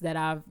sets that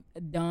I've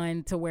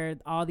done to where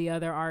all the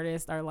other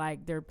artists are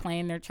like, they're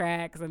playing their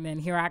tracks, and then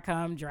here I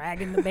come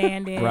dragging the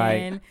band in.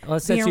 Right. Well, it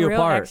sets being you real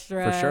apart,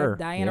 extra, for sure.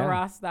 Diana Yeah.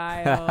 Ross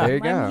style. There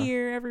you I'm go.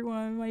 here,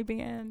 everyone, my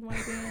band.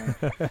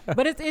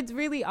 But it's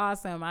really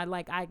awesome.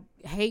 I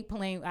hate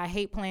playing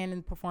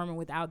and performing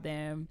without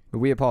them.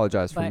 We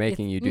apologize for But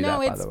making you do no, that,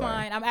 by it's the way.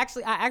 fine. I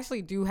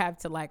actually do have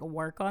to like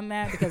work on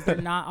that, because they're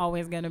not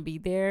always gonna be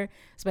there,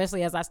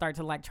 especially as I start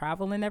to like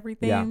travel and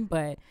everything. Yeah.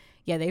 But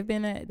yeah, they've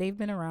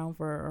been around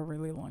for a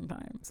really long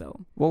time. So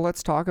Well,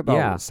 let's talk about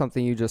Yeah.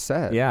 something you just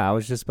said. Yeah, I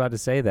was just about to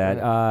say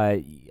that.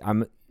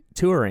 I'm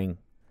touring.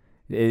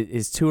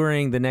 Is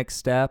touring the next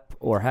step,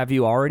 or have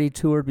you already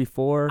toured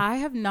before? I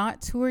have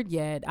not toured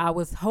yet. I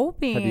was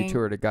hoping. Have you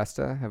toured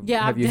Augusta?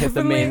 Yeah, have I've you hit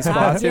the main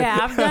definitely- spot too? Yeah,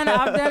 I've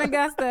done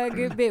Augusta a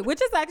good bit,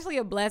 which is actually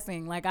a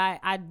blessing. Like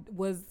I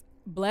was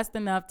blessed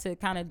enough to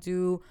kind of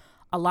do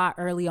a lot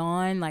early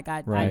on. Like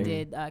I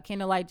did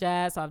Candlelight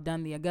Jazz, so I've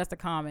done the Augusta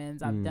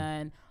Commons. I've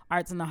done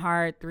Arts in the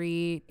Heart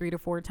three to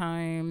four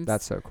times.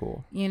 That's so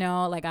cool.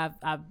 Like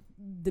I've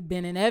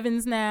been in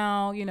Evans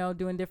now,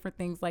 doing different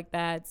things like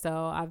that.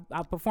 So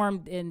I've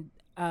performed in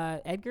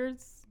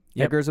Edgar's.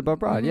 Yep. Edgar's Above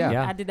Broad, Mhm.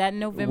 yeah. I did that in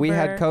November. We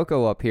had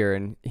Coco up here,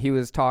 and he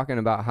was talking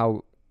about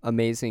how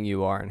amazing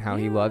you are and how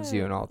he loves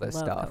you and all this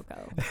Love stuff.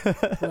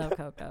 Coco. Love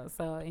Coco.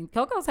 So, and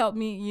Coco's helped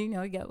me,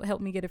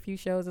 helped me get a few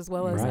shows, as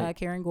well as Right.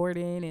 Karen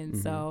Gordon. And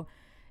so,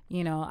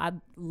 I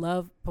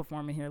love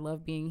performing here,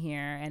 love being here.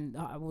 And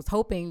I was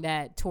hoping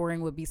that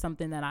touring would be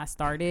something that I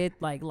started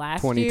like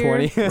last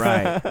 2020. year.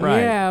 Right.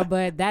 Yeah,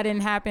 but that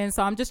didn't happen.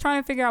 So I'm just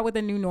trying to figure out what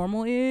the new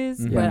normal is.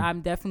 Mhm. But I'm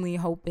definitely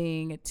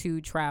hoping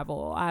to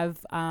travel.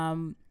 I've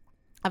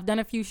done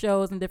a few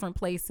shows in different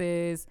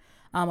places.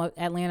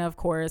 Atlanta, of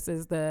course,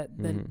 is the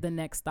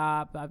next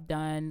stop. I've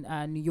done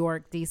New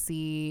York,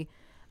 DC,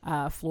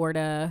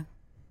 Florida,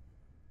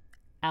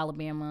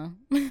 Alabama.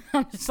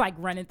 I'm just like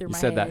running through You my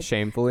said head. that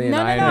shamefully, and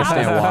No, I no,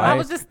 understand I why.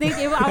 was just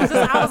thinking.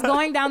 I was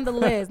going down the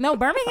list. No,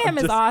 Birmingham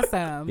is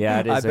awesome. Yeah,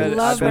 it is.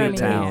 Love I've been in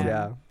Birmingham. town.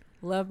 Yeah.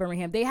 Love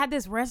Birmingham. They had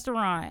this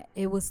restaurant.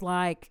 It was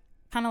like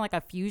kind of like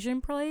a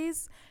fusion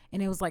place,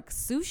 and it was like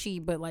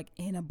sushi, but like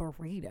in a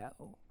burrito.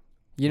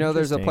 There's a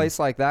Interesting. place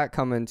like that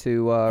coming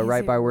to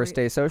right it by where re-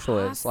 Stay Social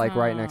is, like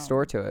right next Awesome.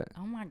 door to it.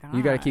 Oh my god!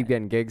 You got to keep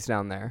getting gigs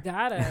down there.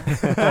 Got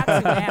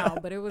to now,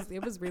 but it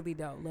was really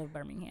dope. Love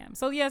Birmingham.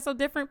 So yeah, so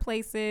different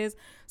places.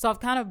 So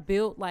I've kind of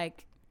built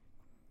like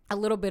a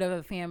little bit of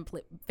a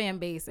fan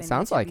base. In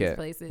Sounds each of like these it.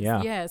 Places.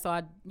 Yeah. Yeah. So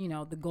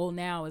the goal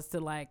now is to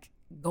like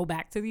go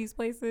back to these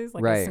places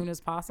like Right. as soon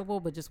as possible.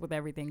 But just with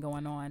everything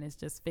going on, it's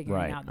just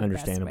figuring Right. out the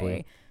Understandably. best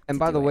way. And to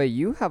by the do way, it.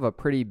 you have a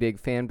pretty big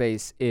fan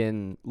base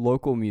in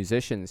local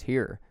musicians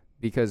here,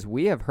 because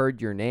we have heard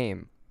your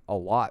name a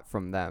lot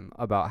from them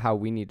about how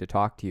we need to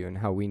talk to you and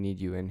how we need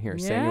you in here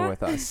singing Yeah.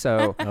 with us.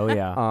 So Oh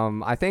yeah.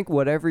 I think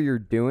whatever you're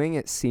doing,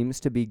 it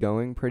seems to be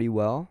going pretty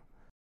well.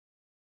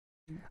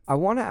 I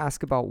want to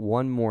ask about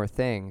one more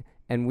thing,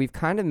 and we've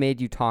kind of made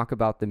you talk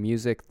about the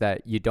music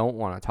that you don't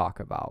want to talk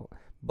about.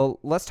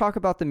 But let's talk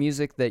about the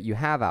music that you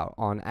have out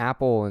on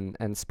Apple and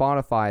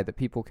Spotify that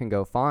people can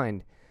go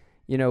find.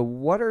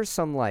 what are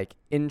some like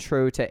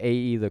intro to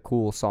AE the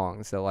Cool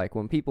songs that like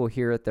when people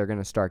hear it, they're going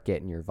to start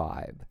getting your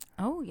vibe?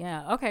 Oh,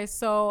 yeah. Okay.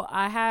 So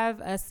I have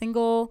a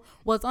single,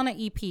 well, it's on an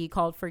EP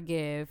called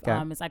Forgive.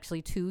 Okay. It's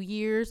actually 2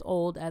 years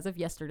old as of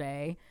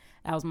yesterday.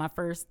 That was my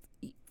first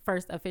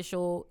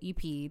official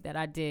EP that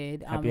I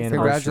did. Happy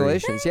anniversary.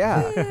 Congratulations.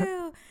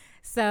 Yeah.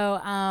 So,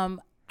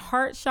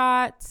 Heart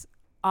Shot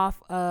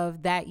off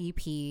of that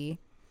EP,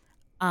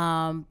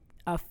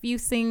 a few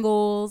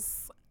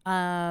singles,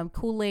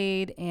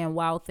 Kool-Aid and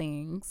Wild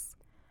Things.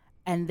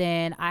 And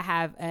then I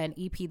have an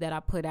EP that I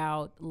put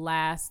out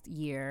last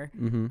year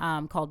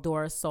called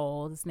Dora's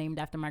Soul. It's named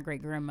after my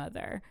great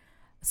grandmother.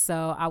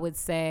 So I would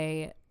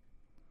say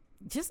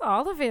just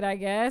all of it, I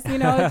guess.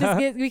 It just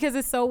gets, because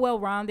it's so well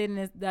rounded and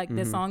it's like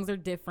the songs are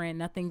different.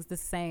 Nothing's the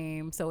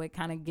same. So it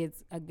kind of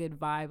gets a good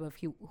vibe of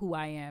who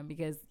I am,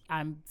 because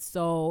I'm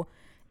so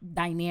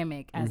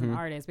dynamic as an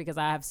artist, because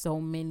I have so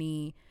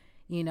many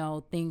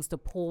things to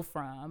pull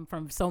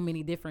from so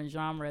many different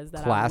genres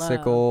that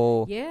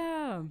classical, I love.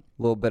 Yeah, a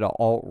little bit of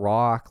alt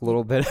rock, a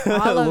little bit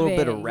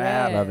bit of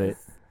rap. Yes. Love it.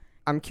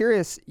 I'm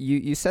curious,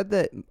 you said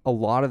that a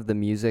lot of the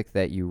music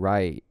that you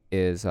write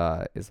is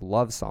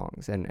love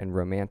songs and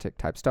romantic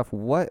type stuff.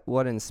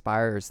 What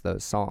inspires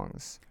those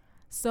songs?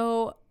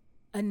 So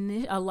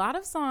a lot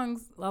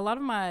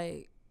of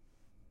my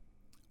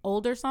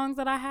older songs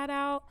that I had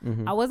out,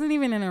 I wasn't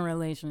even in a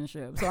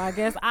relationship, so I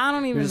guess I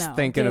don't even You're know. just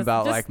thinking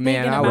about just like,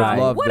 man, thinking I would about,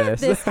 love what this. If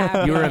this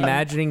happened? You were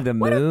imagining the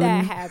What if moon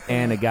that happened?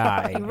 and a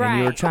guy, and you were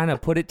Right. trying to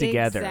put it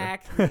together.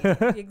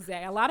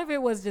 Exactly. A lot of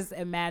it was just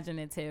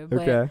imaginative.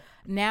 But Okay.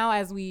 now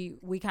as we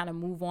kind of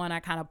move on, I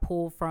kind of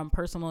pull from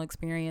personal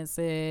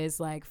experiences,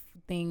 like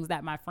things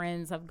that my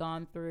friends have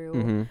gone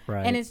through.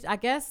 Right. And it's, I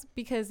guess,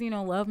 because,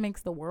 love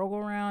makes the world go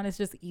round. It's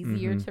just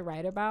easier to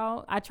write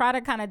about. I try to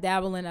kind of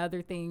dabble in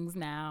other things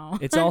now.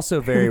 It's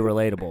also very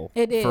relatable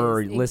It is for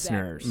exactly.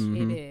 listeners.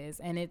 It is,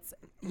 and it's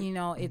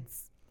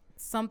it's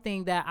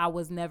something that I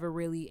was never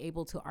really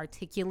able to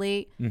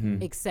articulate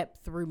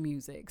except through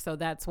music. So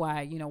that's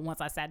why once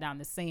I sat down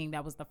to sing,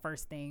 that was the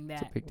first thing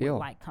that big would deal.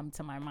 like come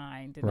to my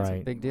mind. And Right.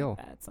 something Big deal.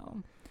 like that,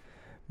 so.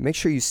 Make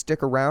sure you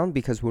stick around,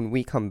 because when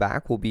we come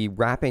back, we'll be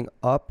wrapping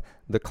up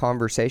the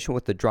conversation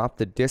with the Drop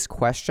the Disc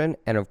question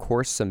and, of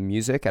course, some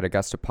music at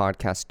Augusta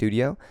Podcast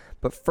Studio.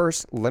 But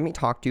first, let me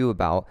talk to you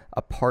about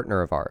a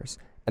partner of ours,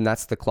 and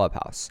that's the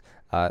Clubhouse.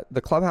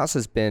 The Clubhouse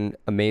has been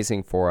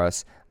amazing for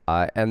us,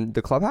 and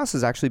the Clubhouse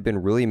has actually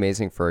been really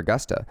amazing for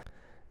Augusta.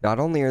 Not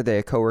only are they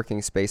a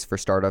co-working space for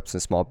startups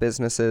and small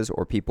businesses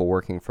or people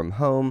working from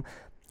home,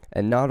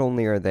 and not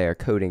only are they a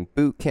coding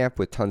boot camp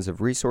with tons of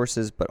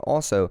resources, but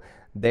also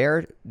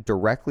they're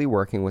directly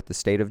working with the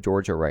state of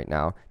Georgia right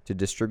now to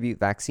distribute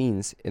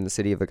vaccines in the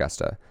city of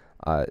Augusta.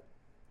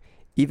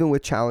 Even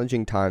with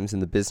challenging times in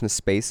the business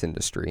space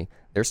industry,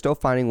 they're still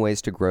finding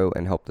ways to grow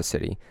and help the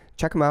city.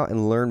 Check them out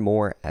and learn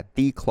more at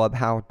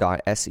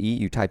theclubhouse.se.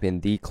 You type in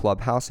The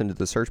Clubhouse into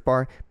the search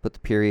bar, put the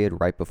period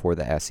right before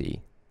the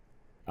SE.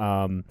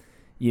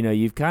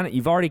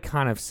 You've already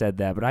kind of said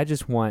that, but I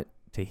just want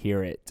to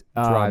hear it.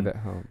 Drive it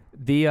home.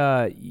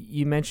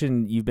 You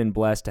mentioned you've been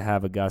blessed to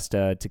have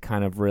Augusta to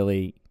kind of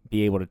really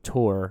be able to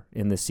tour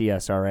in the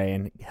CSRA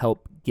and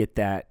help get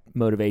that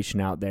motivation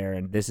out there,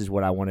 and this is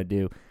what I want to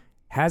do.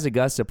 Has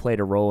Augusta played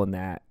a role in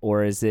that,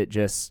 or is it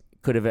just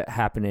could have it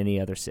happened in any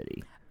other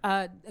city?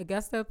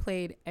 Augusta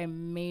played a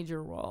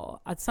major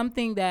role.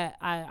 Something that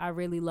I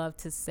really love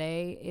to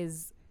say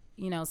is,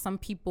 some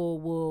people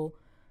will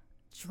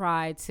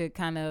try to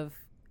kind of,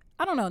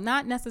 I don't know,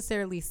 not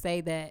necessarily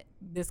say that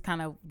this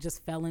kind of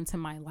just fell into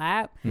my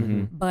lap.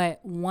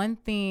 But one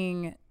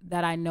thing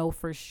that I know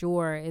for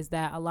sure is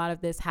that a lot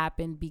of this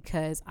happened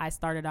because I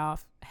started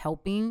off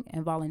helping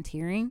and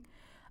volunteering.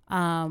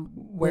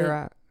 Where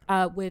at?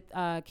 With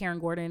Karen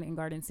Gordon and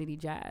Garden City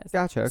Jazz.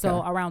 Gotcha. Okay.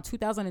 So around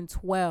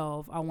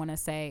 2012, I want to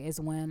say,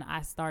 is when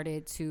I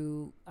started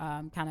to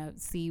kind of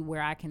see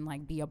where I can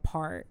like be a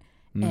part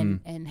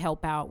and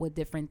help out with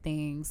different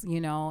things,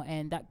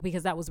 and that,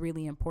 because that was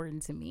really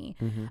important to me.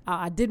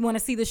 I did want to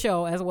see the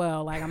show as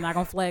well. Like, I'm not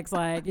gonna flex,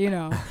 like,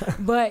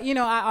 but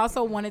I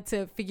also wanted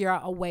to figure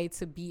out a way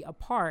to be a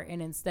part. And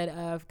instead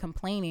of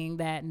complaining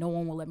that no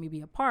one will let me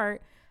be a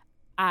part,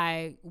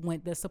 I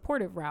went the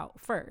supportive route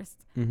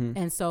first.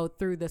 And so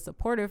through the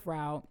supportive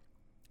route,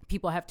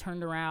 people have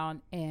turned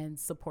around and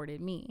supported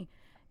me,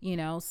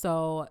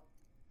 so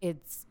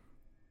it's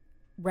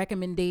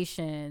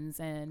recommendations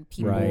and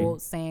people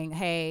saying,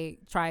 hey,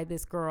 try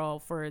this girl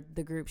for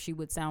the group, she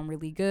would sound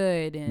really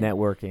good, and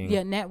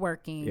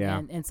networking.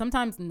 And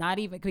sometimes not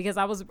even, because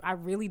I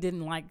really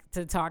didn't like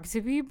to talk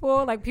to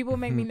people. Like, people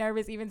make me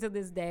nervous even to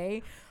this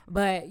day,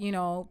 but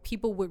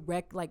people would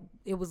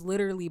it was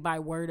literally by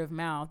word of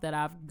mouth that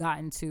I've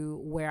gotten to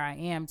where I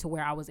am, to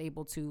where I was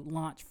able to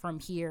launch from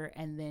here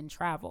and then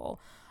travel.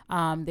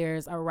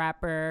 There's a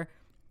rapper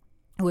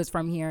who is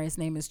from here. His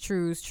name is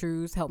Trues.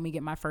 Trues helped me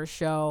get my first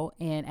show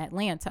in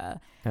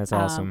Atlanta. That's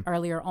awesome.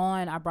 Earlier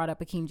on, I brought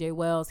up Akeem J.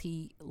 Wells.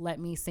 He let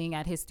me sing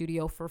at his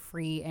studio for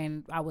free,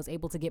 and I was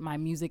able to get my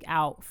music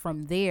out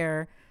from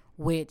there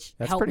which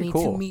That's helped pretty me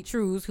cool. to meet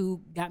Trues,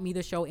 who got me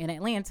the show in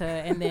Atlanta.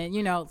 And then,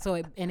 so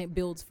it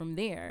builds from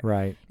there.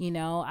 Right.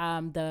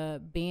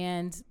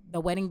 The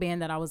wedding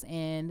band that I was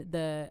in,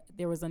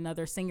 there was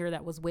another singer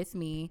that was with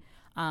me,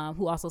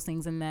 who also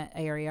sings in that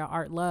area,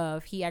 Art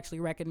Love. He actually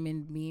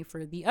recommended me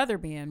for the other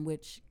band,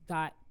 which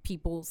got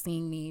people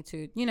seeing me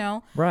to,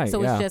 Right.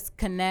 So yeah. it's just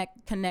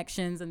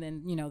connections. And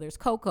then, there's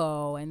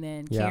Coco and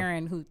then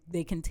Karen, who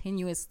they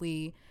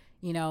continuously,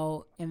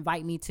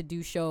 invite me to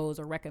do shows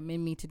or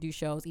recommend me to do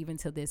shows even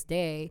to this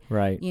day.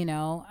 Right.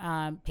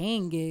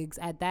 Paying gigs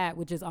at that,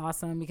 which is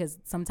awesome because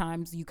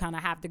sometimes you kind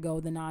of have to go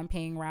the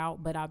non-paying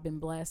route, but I've been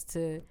blessed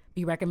to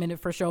be recommended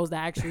for shows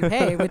that actually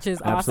pay, which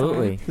is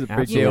Absolutely. awesome. It's a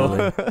big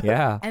deal.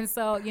 Yeah. And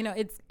so,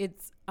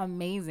 it's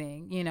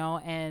amazing,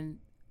 and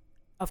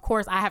of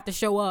course I have to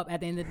show up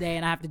at the end of the day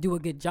and I have to do a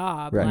good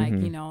job. Right.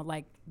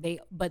 Like,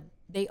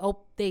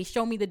 they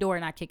show me the door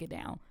and I kick it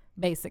down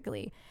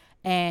basically.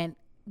 And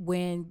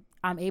when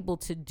I'm able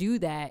to do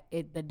that,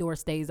 the door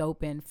stays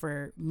open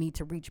for me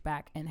to reach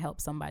back and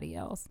help somebody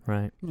else.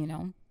 Right.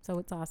 So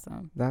it's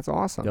awesome. That's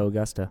awesome. Go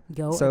Augusta.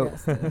 Go So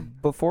Augusta.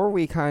 before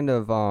we kind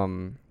of,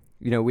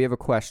 we have a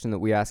question that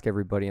we ask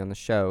everybody on the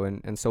show.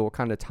 And so we'll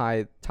kind of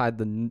tie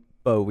the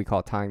bow, we call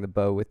it tying the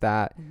bow with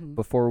that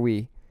before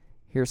we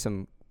hear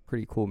some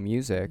pretty cool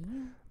music.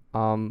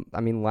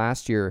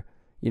 Last year,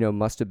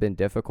 must have been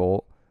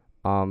difficult.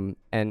 And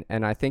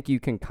I think you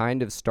can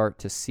kind of start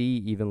to see,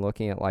 even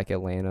looking at like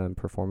Atlanta and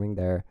performing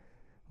there,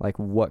 like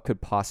what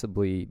could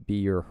possibly be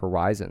your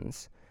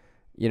horizons.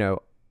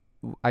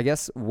 I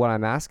guess what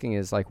I'm asking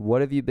is like,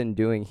 what have you been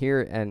doing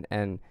here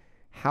and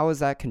how is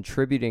that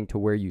contributing to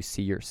where you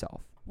see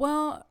yourself?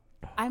 Well,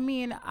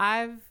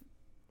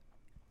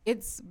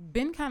 it's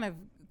been kind of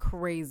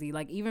crazy.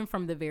 Like even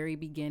from the very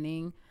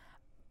beginning,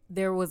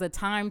 there was a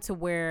time to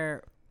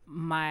where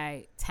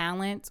my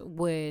talent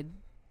would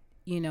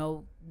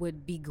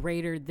be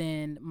greater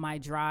than my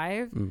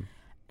drive.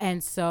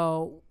 And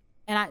so,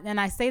 and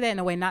I say that in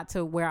a way, not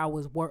to where I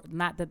was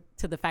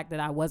to the fact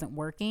that I wasn't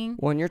working.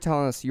 Well, and you're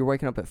telling us you're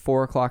waking up at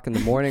 4:00 in the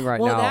morning right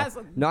well, now. That's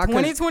not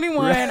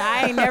 2021.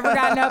 I ain't never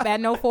gotten up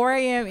at no 4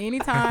 a.m.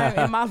 anytime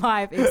in my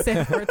life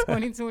except for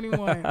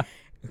 2021.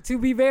 To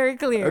be very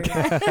clear.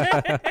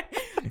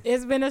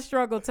 It's been a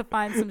struggle to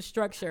find some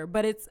structure,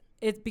 but it's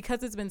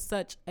because it's been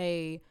such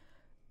a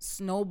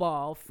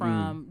snowball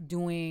from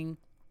doing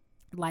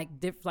like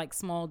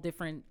small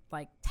different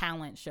like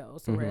talent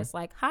shows where it's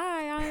like,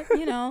 hi,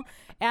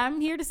 I'm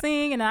here to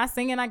sing, and I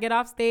sing and I get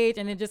off stage,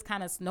 and it just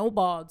kind of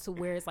snowballed to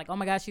where it's like, oh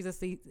my gosh, she's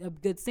a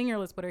good singer,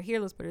 let's put her here,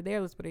 let's put her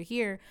there, let's put her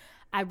here.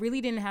 I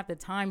really didn't have the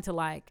time to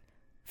like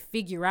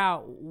figure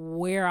out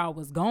where I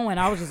was going.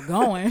 I was just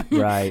going.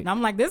 Right. And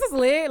I'm like, this is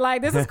lit.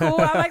 Like, this is cool.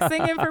 I like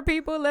singing for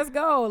people. Let's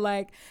go.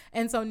 Like,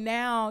 and so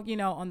now,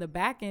 on the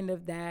back end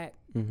of that,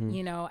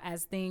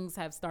 as things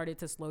have started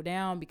to slow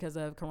down because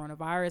of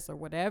coronavirus or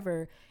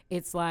whatever,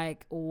 it's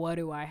like, what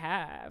do I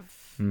have?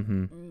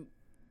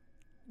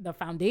 The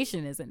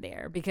foundation isn't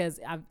there because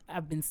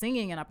I've been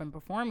singing and I've been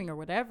performing or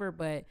whatever,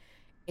 but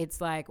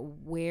it's like,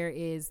 where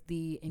is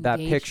the engagement? That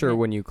picture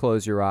when you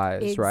close your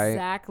eyes, right?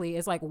 Exactly.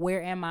 It's like,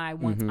 where am I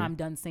once I'm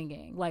done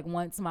singing? Like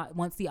once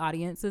the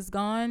audience is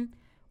gone,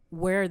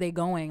 where are they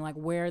going? Like,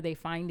 where are they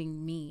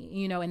finding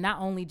me? And not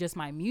only just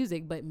my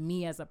music, but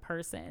me as a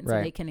person.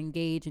 So they can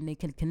engage and they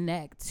can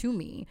connect to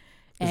me.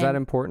 Is that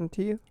important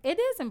to you? It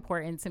is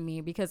important to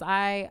me because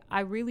I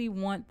really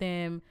want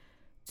them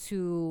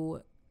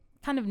to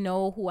kind of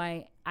know who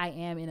I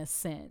am in a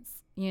sense.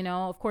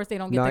 Of course they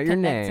don't get to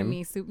connect to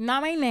me.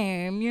 Not my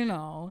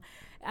name,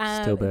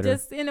 Still better.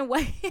 Just in a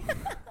way,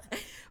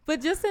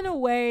 but just in a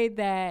way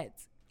that,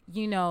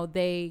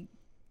 they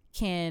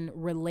can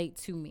relate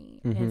to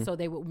me. And so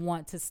they would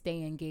want to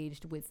stay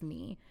engaged with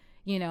me,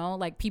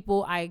 like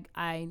people, I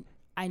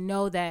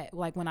know that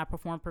like when I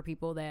perform for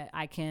people that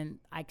I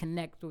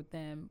connect with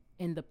them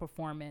in the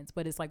performance,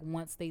 but it's like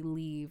once they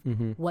leave,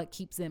 what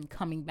keeps them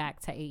coming back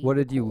to AE? What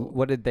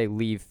did they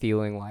leave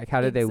feeling like? How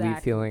did they leave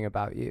feeling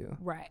about you?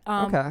 Right.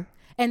 Okay.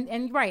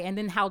 And right. And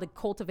then how to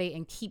cultivate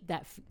and keep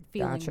that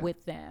feeling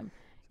with them,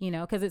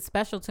 because it's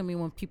special to me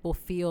when people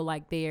feel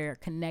like they're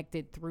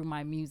connected through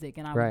my music,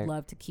 and I would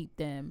love to keep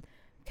them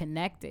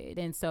connected.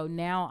 And so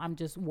now I'm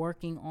just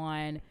working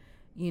on,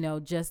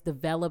 just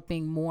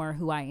developing more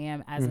who I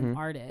am as an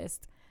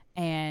artist.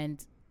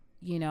 And,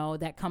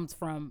 that comes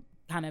from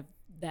kind of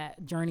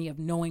that journey of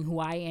knowing who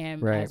I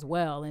am as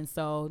well. And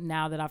so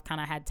now that I've kind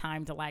of had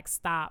time to like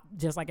stop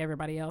just like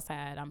everybody else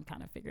had, I'm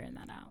kind of figuring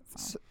that out.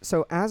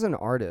 So as an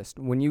artist,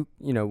 when you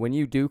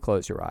do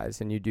close your eyes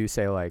and you do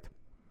say like,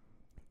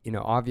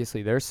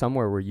 obviously there's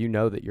somewhere where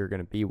that you're going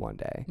to be one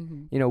day,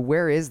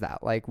 where is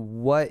that? Like,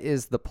 what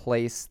is the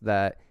place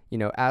that,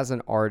 as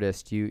an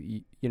artist,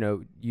 you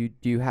do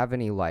you have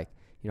any like,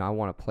 I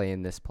want to play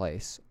in this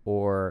place,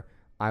 or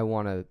I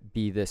want to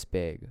be this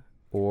big,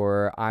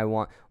 or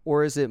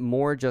is it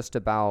more just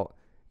about,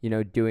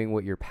 doing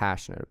what you're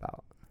passionate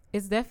about?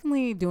 It's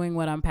definitely doing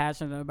what I'm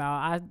passionate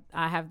about.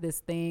 I have this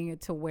thing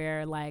to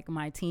where like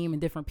my team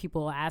and different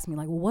people ask me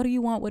like, well, what do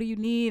you want? What do you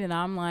need? And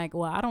I'm like,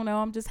 well, I don't know.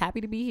 I'm just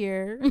happy to be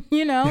here,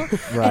 you know?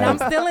 Right. And I'm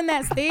still in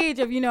that stage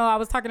of, you know, I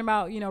was talking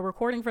about, you know,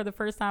 recording for the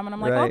first time and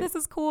I'm like, oh, this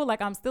is cool.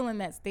 Like I'm still in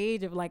that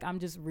stage of like, I'm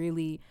just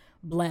really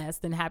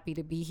blessed and happy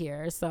to be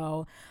here.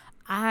 So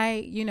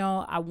I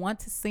want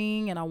to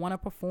sing and I want to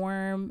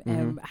perform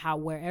and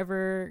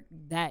wherever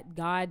that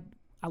God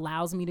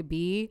allows me to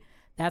be,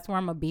 that's where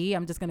I'm gonna be.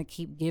 I'm just gonna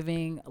keep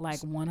giving like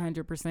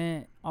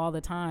 100% all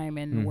the time,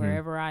 and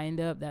wherever I end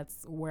up,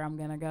 that's where I'm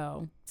gonna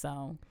go.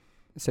 So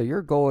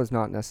your goal is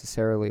not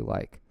necessarily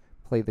like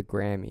play the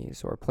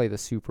Grammys or play the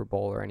Super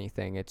Bowl or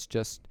anything. It's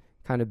just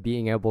kind of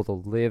being able to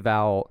live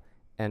out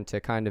and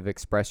to kind of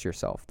express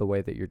yourself the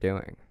way that you're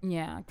doing.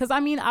 Yeah, because I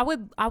mean, I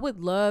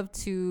would love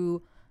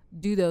to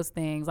do those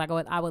things. Like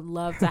I would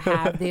love to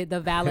have the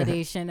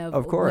validation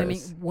of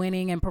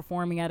winning and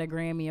performing at a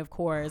Grammy, of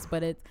course.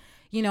 But it's,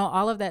 you know,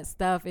 all of that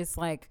stuff is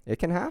like, it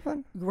can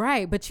happen.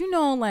 Right. But you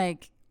know,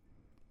 like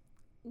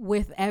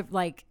with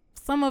like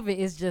some of it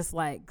is just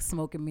like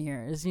smoke and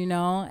mirrors, you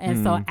know?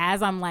 And so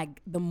as I'm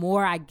like, the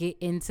more I get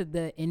into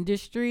the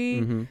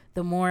industry,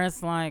 the more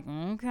it's like,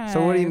 okay.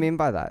 So what do you mean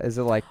by that? Is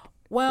it like,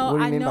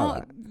 well, I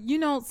know, you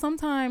know,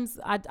 sometimes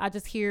I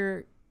just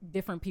hear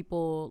different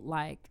people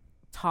like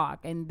talk,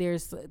 and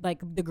there's like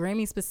the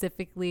Grammy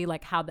specifically,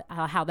 like how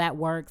that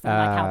works and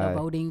like how the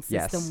voting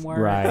system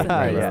works and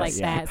things like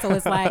that. So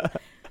it's like,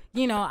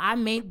 you know,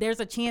 there's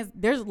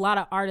a lot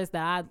of artists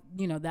that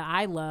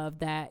I love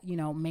that, you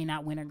know, may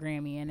not win a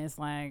Grammy, and it's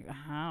like,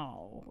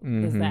 how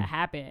does that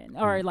happen?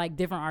 Or like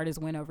different artists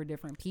win over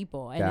different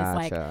people, and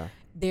it's like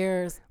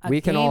there's a we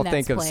can game all that's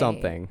think of played.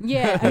 something.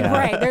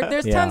 Right.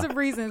 There's tons of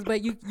reasons,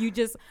 but you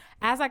just,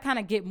 as I kind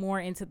of get more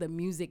into the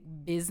music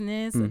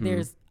business,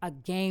 there's a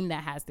game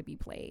that has to be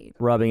played.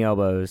 Rubbing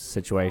elbows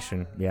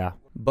situation. Yeah.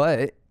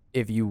 But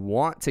if you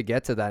want to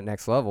get to that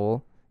next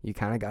level, you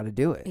kind of got to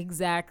do it.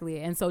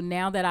 Exactly. And so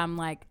now that I'm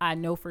like, I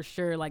know for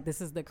sure, like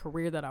this is the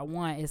career that I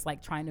want, it's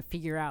like trying to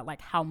figure out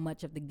like how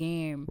much of the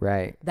game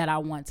that I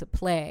want to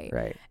play.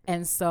 Right.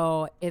 And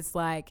so it's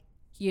like,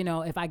 you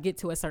know, if I get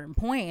to a certain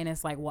point and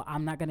it's like, well,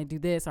 I'm not going to do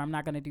this or I'm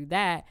not going to do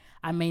that,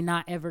 I may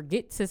not ever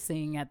get to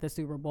sing at the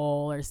Super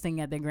Bowl or sing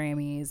at the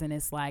Grammys. And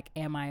it's like,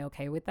 am I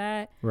okay with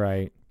that?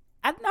 Right.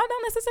 I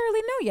don't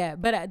necessarily know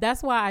yet, but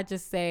that's why I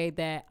just say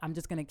that I'm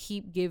just going to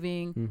keep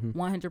giving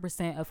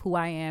 100% of who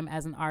I am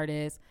as an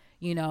artist,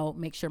 you know,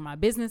 make sure my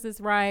business is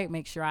right,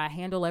 make sure I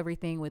handle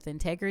everything with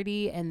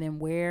integrity, and then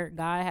where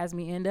God has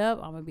me end up,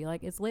 I'm going to be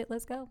like, it's lit,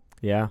 let's go.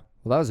 Yeah.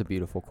 Well, that was a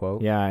beautiful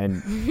quote. Yeah,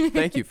 and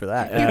thank you for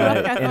that.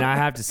 And I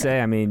have to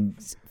say, I mean,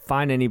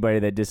 find anybody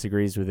that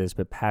disagrees with this,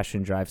 but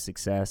passion drives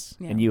success,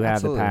 and you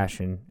have the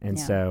passion, and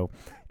so,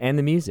 and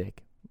the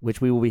music,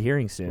 which we will be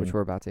hearing soon. Which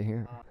we're about to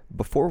hear.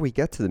 Before we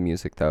get to the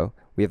music, though,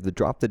 we have the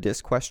Drop the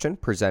Disc question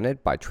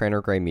presented by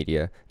Tranter Gray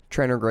Media.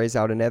 Tranter Gray's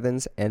out in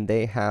Evans, and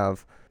they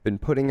have been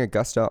putting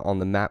Augusta on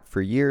the map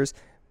for years.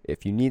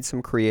 If you need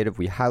some creative,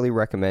 we highly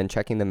recommend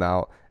checking them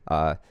out.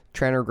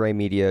 Tranter Gray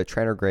Media,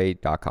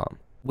 trantergray.com.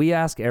 We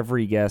ask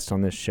every guest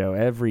on this show,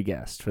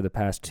 for the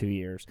past 2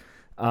 years,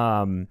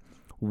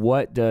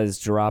 what does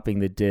dropping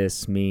the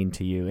disc mean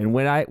to you? And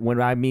when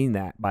I mean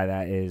that by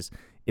that is,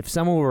 if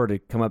someone were to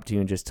come up to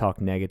you and just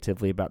talk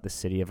negatively about the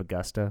city of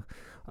Augusta,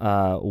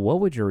 what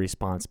would your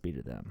response be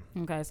to them?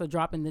 Okay, so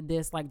dropping the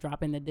disc, like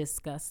dropping the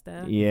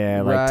disgusta.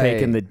 Yeah, like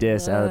taking the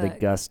disc out of the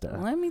Augusta.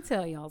 Let me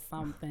tell y'all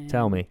something.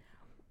 Tell me.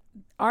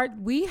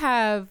 We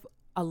have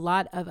a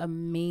lot of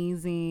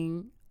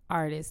amazing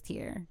artists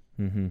here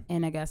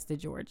in Augusta,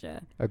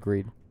 Georgia.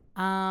 Agreed.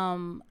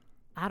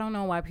 I don't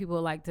know why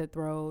people like to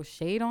throw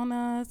shade on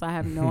us. I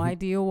have no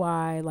idea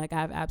why. Like, I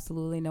have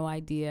absolutely no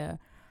idea.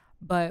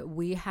 But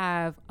we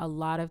have a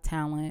lot of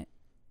talent,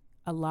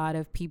 a lot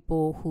of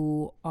people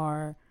who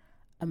are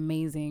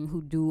amazing,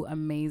 who do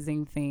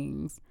amazing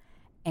things,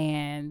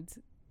 and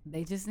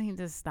they just need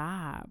to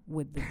stop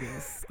with the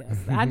discuss.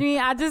 I mean,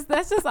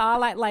 that's just all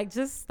like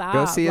just stop.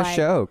 Go see a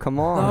show. Come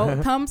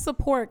on. Come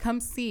support.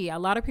 Come see. A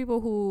lot of people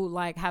who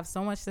like have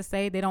so much to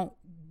say, they don't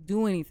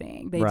do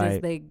anything.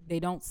 They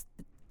don't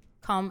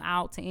come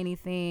out to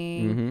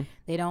anything.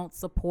 They don't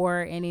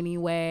support in any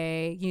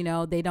way. You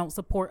know, they don't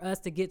support us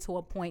to get to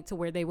a point to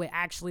where they would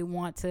actually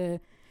want to,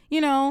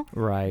 you know,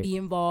 be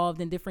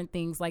involved in different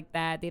things like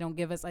that. They don't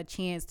give us a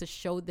chance to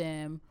show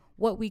them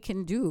what we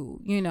can do,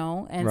 you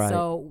know. And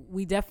so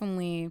we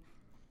definitely,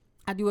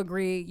 I do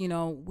agree, you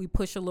know, we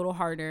push a little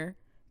harder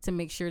to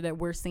make sure that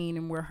we're seen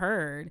and we're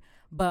heard,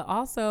 but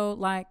also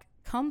like,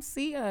 come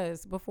see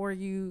us before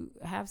you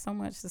have so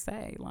much to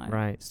say.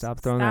 Like, stop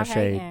throwing that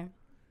shade. Hating.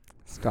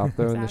 Stop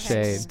throwing the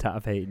shade.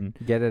 Stop hating.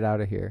 Get it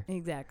out of here.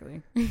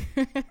 Exactly.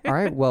 All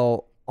right.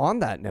 Well, on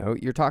that note,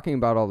 you're talking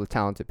about all the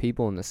talented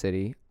people in the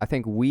city. I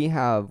think we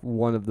have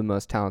one of the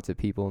most talented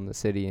people in the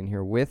city in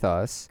here with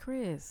us.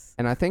 Chris.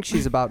 And I think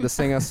she's about to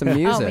sing us some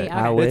music.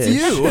 I wish. It's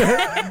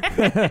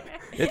you.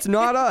 It's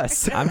not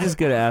us. I'm just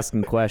good at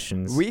asking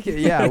questions. We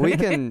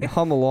can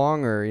hum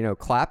along or, you know,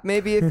 clap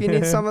maybe if you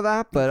need some of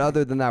that. But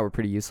other than that, we're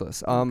pretty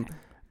useless.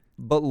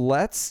 But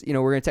let's, we're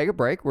going to take a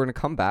break. We're going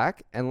to come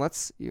back and we're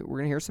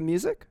going to hear some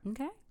music.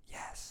 Okay.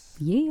 Yes.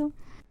 Yeah.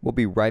 We'll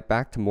be right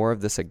back to more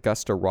of this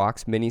Augusta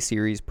Rocks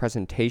mini-series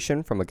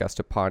presentation from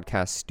Augusta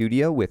Podcast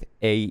Studio with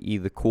AE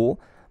the Cool.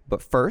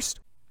 But first,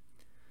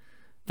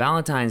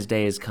 Valentine's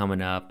Day is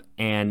coming up,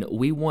 and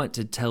we want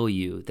to tell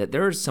you that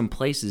there are some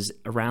places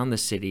around the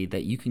city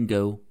that you can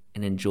go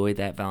and enjoy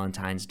that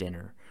Valentine's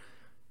dinner.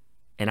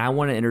 And I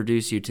want to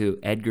introduce you to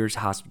Edgar's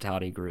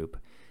Hospitality Group.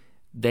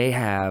 They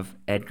have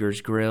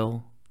Edgar's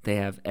Grill. They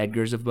have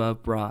Edgar's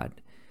Above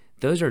Broad.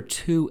 Those are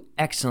two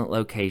excellent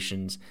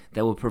locations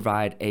that will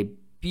provide a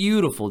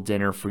beautiful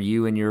dinner for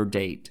you and your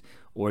date,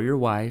 or your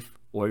wife,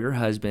 or your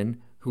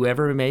husband,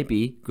 whoever it may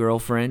be,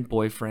 girlfriend,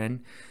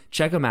 boyfriend.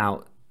 Check them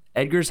out.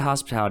 Edgar's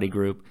Hospitality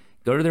Group.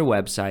 Go to their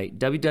website,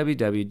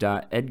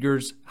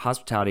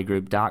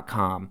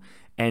 www.edgarshospitalitygroup.com,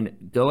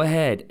 and go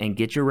ahead and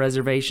get your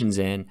reservations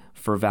in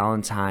for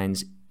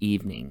Valentine's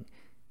evening.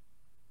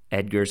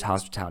 Edgar's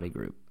Hospitality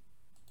Group.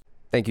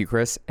 Thank you,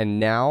 Chris. And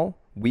now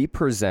we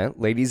present,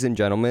 ladies and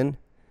gentlemen,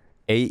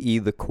 AE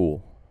the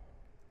Cool.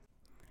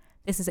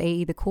 This is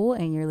AE the Cool,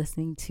 and you're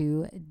listening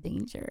to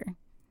Danger.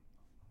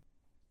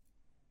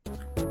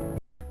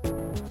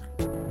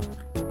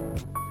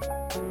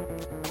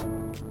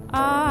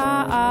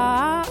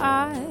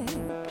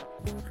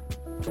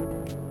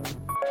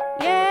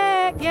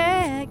 Yeah,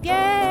 yeah,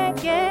 yeah,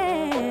 yeah.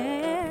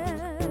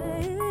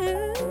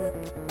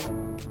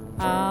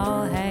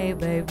 Oh, hey,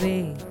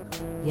 baby.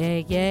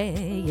 Yeah, yeah,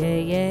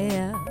 yeah,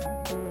 yeah.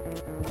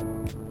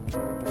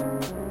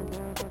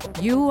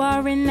 You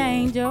are an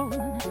angel,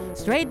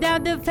 straight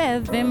out of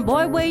heaven.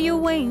 Boy, where your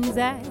wings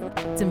at?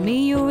 To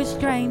me, you're a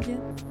stranger.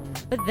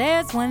 But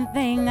there's one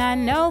thing I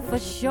know for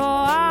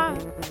sure.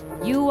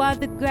 You are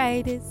the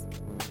greatest.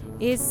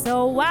 It's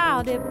so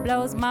wild, it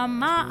blows my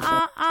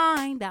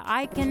mind that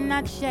I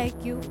cannot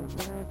shake you.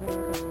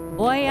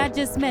 Boy, I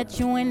just met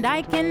you and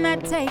I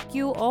cannot take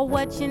you, or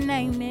what your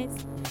name is.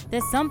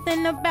 There's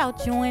something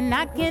about you and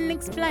I can't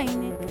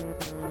explain it.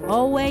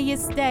 Oh, where you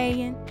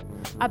staying?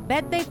 I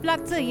bet they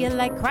flock to you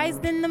like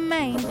Christ in the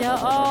manger.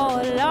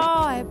 Oh,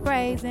 Lord,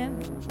 praise him.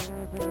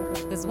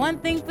 'Cause one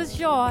thing for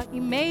sure, he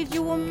made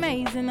you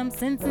amazing. I'm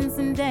sensing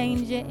some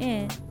danger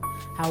in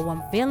how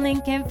I'm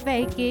feeling, can't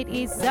fake it.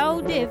 It's so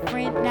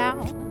different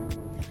now.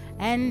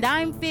 And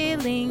I'm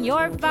feeling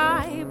your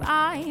vibe.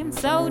 I am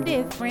so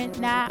different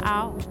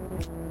now.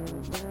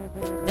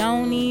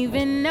 Don't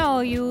even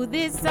know you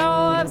this so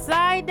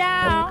upside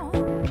down.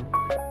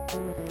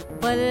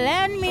 But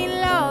let me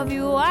love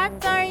you. I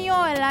turn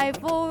your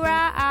life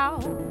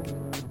around.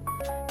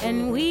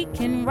 And we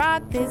can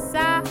rock this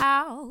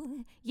out.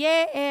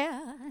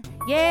 Yeah,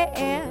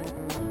 yeah.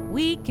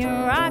 We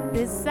can rock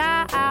this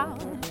out.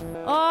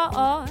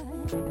 Oh,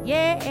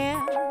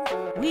 yeah.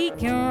 We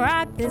can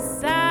rock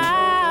this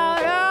out.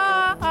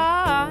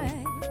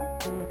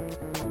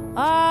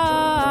 Oh,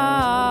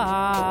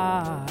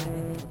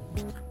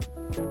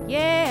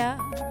 yeah.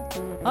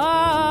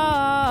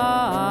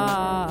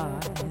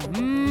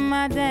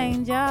 My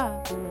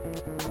danger.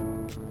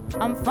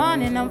 I'm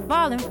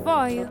falling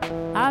for you.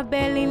 I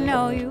barely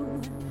know you.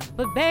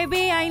 But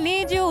baby, I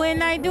need you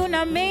and I do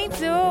not mean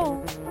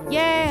to.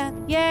 Yeah.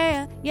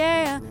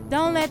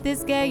 Don't let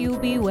this scare you.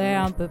 Beware,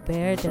 I'm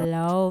prepared to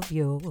love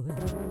you.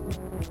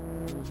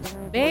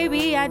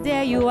 Baby, I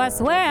dare you. I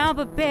swear I'm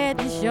prepared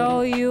to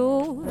show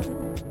you.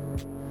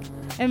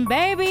 And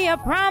baby, I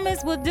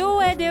promise we'll do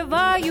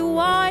whatever you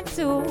want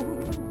to.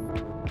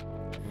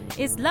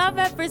 It's love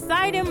at first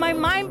sight in my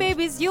mind,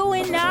 baby, it's you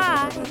and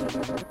I.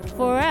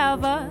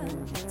 Forever,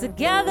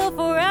 together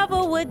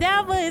forever,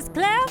 whatever is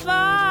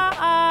clever.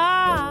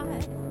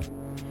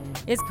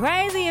 It's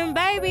crazy and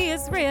baby,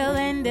 it's real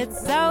and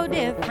it's so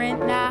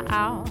different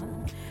now.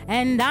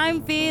 And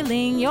I'm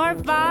feeling your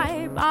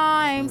vibe,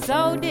 I'm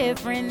so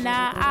different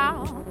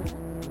now.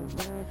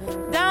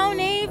 Don't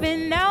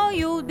even know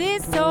you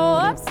this so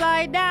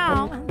upside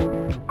down.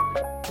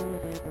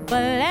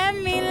 But let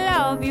me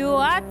love you,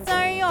 I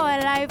turn your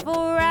life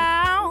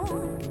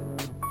around.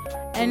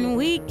 And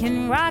we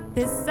can rock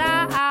this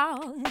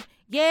out.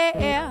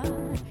 Yeah.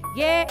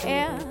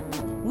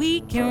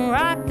 We can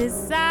rock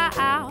this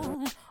out.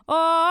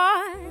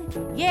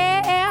 Oh,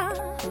 yeah.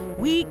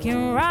 We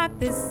can rock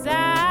this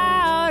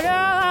out.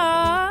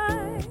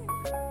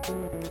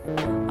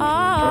 Oh,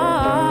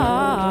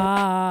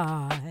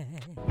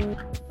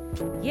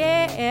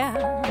 yeah.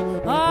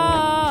 Oh,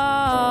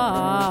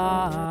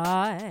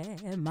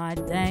 my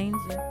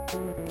danger.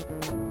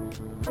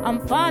 I'm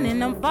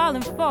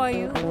falling for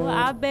you.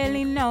 I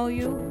barely know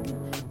you.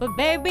 But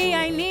baby,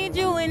 I need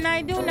you and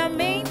I do not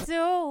mean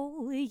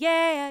to.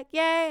 Yeah.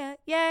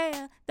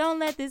 Don't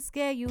let this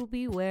scare you.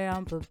 Beware,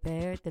 I'm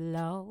prepared to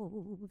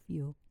love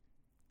you.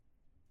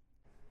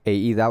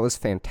 AE, that was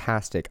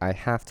fantastic. I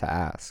have to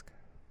ask,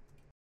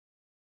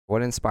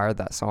 what inspired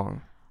that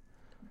song?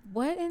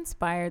 What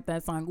inspired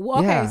that song? Well,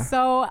 okay,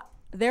 so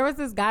there was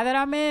this guy that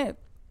I met,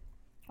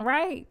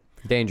 right?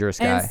 Dangerous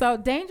guy. And so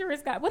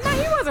dangerous guy. Well, no,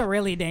 he wasn't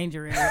really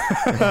dangerous,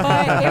 but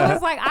it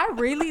was like I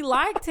really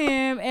liked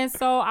him, and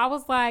so I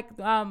was like,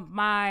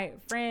 my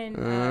friend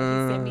he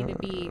sent me to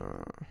be.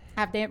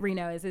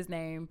 Reno is his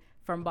name,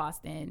 from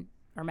Boston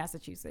or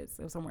Massachusetts,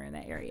 so somewhere in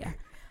that area.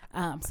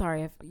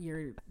 Sorry if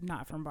you're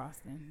not from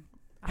Boston.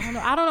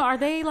 I don't know. Are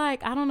they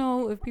like, I don't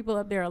know if people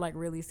up there are like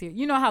really serious.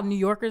 You know how New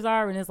Yorkers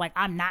are, and it's like,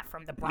 I'm not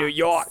from the Bronx. New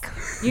York.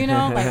 You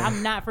know, like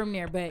I'm not from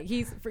there, but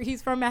he's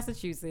from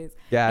Massachusetts.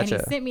 Gotcha.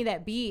 And he sent me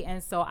that beat,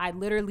 and so I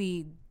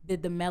literally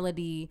did the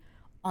melody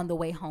on the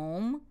way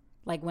home.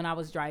 Like when I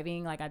was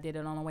driving, like I did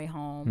it on the way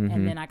home,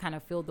 and then I kind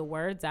of filled the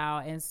words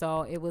out. And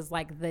so it was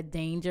like the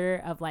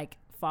danger of like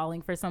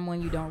falling for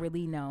someone you don't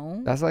really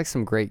know. That's like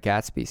some great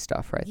Gatsby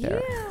stuff right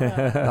there.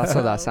 Yeah. That's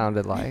what that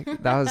sounded like.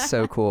 That was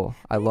so cool.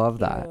 I love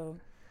that.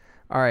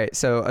 All right,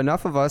 so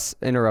enough of us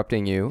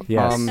interrupting you.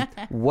 Yes.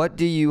 What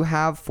do you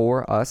have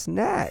for us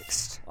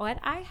next? What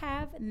I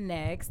have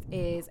next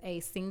is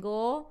a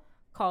single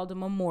called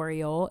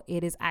Memorial.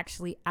 It is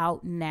actually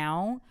out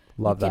now.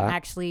 Love that. You can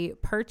actually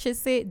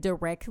purchase it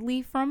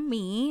directly from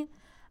me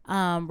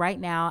right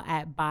now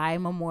at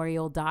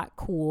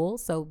buymemorial.cool.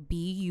 So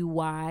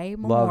BUY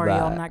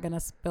Memorial. I'm not going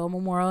to spell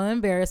memorial and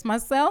embarrass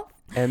myself.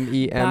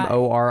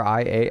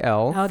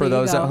 MEMORIAL for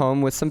those at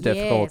home with some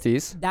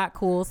difficulties.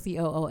 .cool,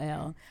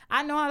 COOL.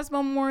 I know how to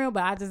spell memorial,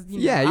 but I just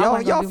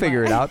y'all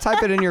figure it out.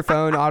 Type it in your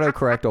phone.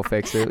 Autocorrect will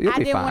fix it. You'll I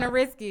be didn't fine. want to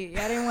risk it.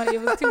 I didn't want it.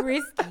 It was too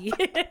risky.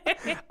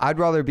 I'd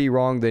rather be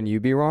wrong than you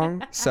be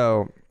wrong.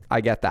 So I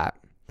get that.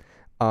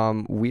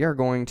 We are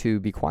going to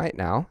be quiet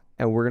now,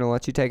 and we're going to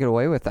let you take it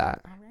away with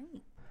that. All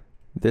right.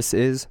 This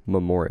is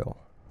Memorial.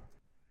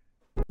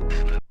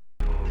 Turn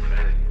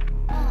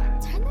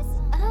this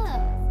up.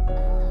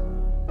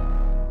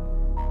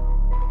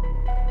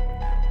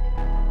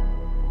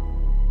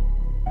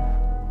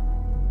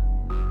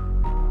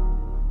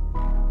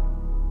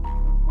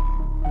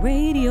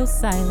 Radio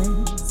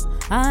silence,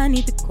 I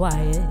need the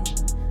quiet.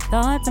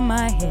 Thoughts in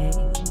my head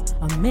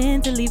are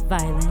mentally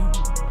violent.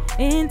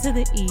 Into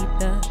the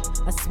ether,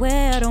 I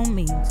swear I don't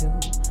mean to,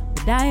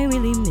 but I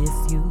really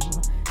miss you.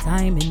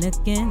 Time and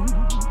again,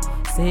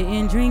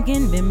 sitting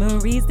drinking,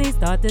 memories they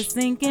start to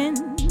sink in.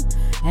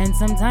 And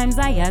sometimes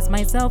I ask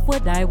myself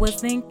what I was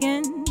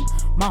thinking.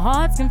 My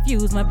heart's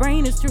confused, my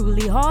brain is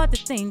truly hard to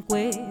think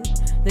with.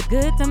 The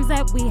good times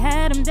that we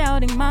had, I'm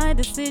doubting my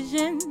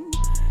decision.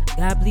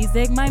 God, please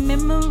take my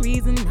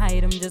memories and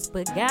hide them. Just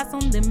put gas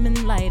on them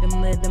and light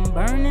them. Let them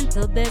burn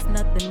until there's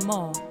nothing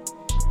more.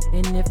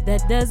 And if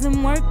that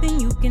doesn't work, then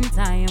you can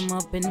tie them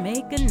up and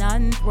make a knot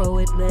and throw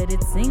it. Let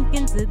it sink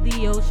into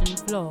the ocean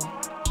floor.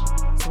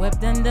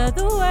 Swept under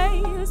the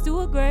waves to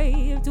a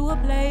grave, to a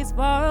place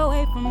far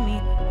away from me.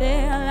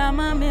 There lie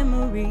my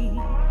memories.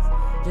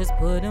 Just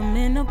put them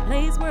in a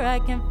place where I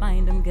can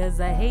find them. Cause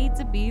I hate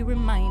to be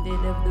reminded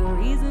of the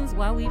reasons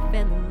why we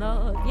fell in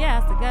love. Yeah,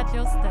 I still got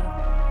your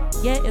stuff.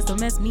 Yeah, it's to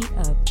mess me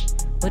up.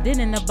 Put it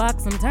in a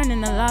box, I'm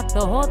turning the lock.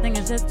 The whole thing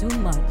is just too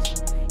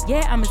much.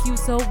 Yeah, I miss you,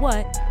 so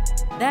what?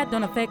 That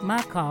don't affect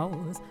my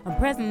cause. I'm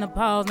pressing the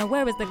pause, now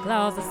where is the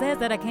clause that says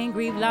that I can't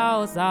grieve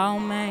loss? Oh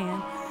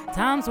man,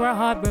 times were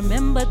hard,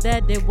 remember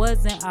that it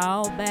wasn't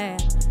all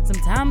bad.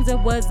 Sometimes it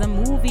was a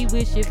movie,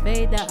 wish it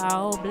fade to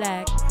all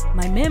black.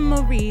 My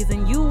memories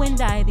and you and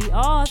I, the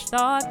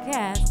all-star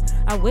cast.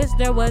 I wish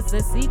there was a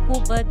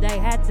sequel, but I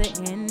had to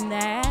end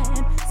that.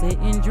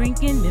 Sitting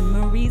drinking,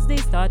 memories they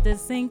start to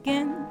sink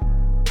in.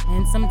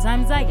 And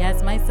sometimes I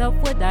ask myself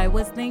what I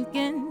was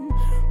thinking.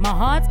 My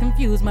heart's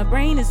confused, my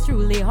brain is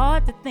truly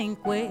hard to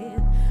think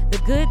with. The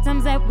good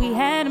times that we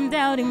had, I'm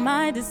doubting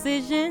my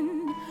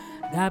decision.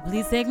 God,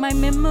 please take my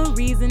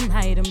memories and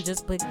hide them.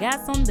 Just put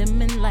gas on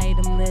them and light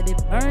them. Let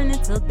it burn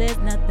until there's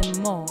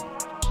nothing more.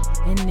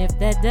 And if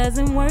that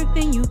doesn't work,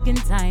 then you can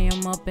tie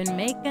them up and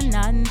make a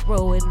knot and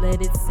throw it.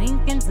 Let it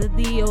sink into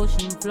the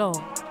ocean floor.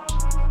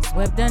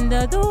 Swept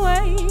under the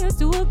waves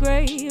to a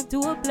grave, to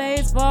a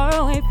place far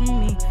away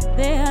from me.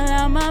 There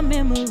lie my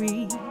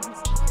memories.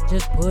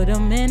 Just put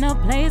them in a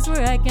place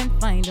where I can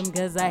find them.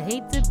 Cause I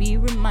hate to be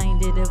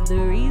reminded of the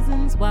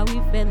reasons why we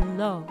fell in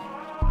love.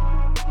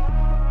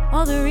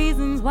 All the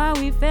reasons why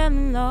we fell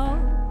in love.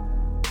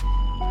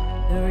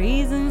 The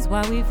reasons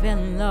why we fell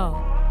in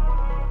love.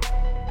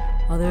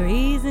 All the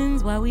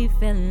reasons why we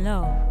fell in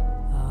love.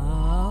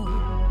 Oh,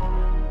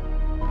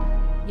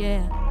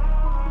 yeah.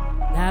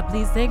 God,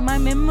 please take my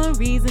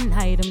memories and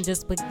hide them.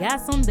 Just put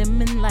gas on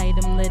them and light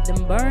them. Let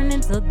them burn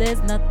until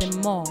there's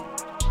nothing more.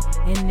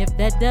 And if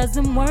that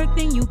doesn't work,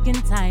 then you can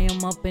tie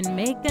them up and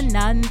make a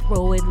knot and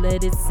throw it.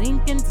 Let it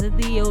sink into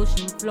the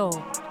ocean floor.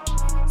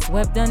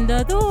 Swept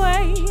under the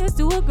waves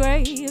to a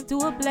grave, to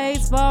a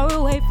place far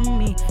away from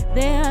me.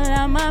 There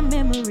lie my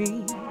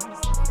memories.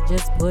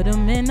 Just put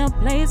them in a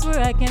place where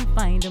I can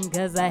find them.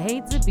 Cause I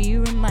hate to be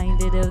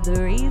reminded of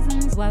the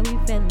reasons why we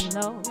fell in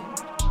love.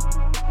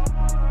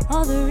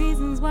 All the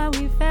reasons why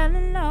we fell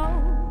in love.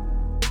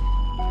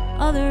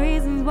 All the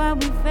reasons why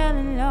we fell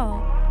in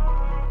love.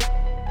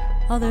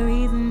 All the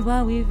reasons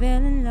why we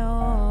fell in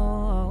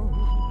love.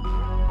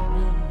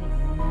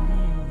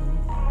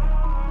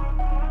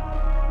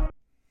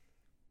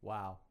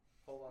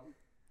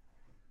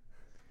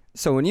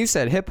 So when you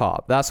said hip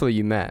hop, that's what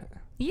you meant.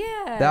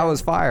 Yeah. That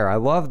was fire. I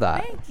love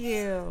that. Thank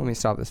you. Let me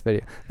stop this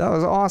video. That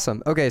was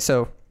awesome. Okay,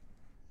 so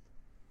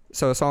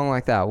a song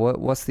like that,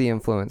 what's the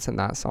influence in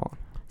that song?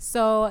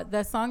 So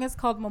the song is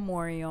called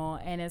Memorial,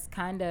 and it's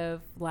kind of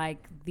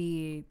like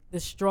the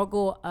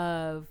struggle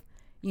of,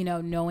 you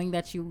know, knowing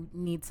that you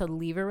need to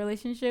leave a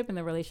relationship and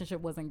the relationship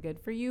wasn't good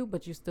for you,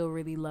 but you still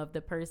really love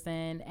the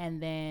person.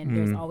 And then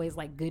there's always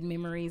like good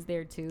memories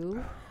there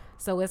too.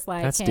 So it's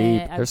like, that's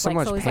deep. There's so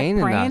much pain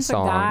in that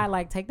song. God,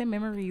 like, take the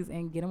memories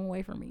and get them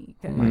away from me.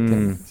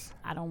 Cause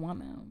I don't want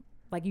them.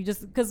 Like, you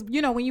just, because,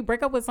 you know, when you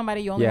break up with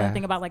somebody, you only want to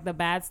think about like the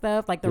bad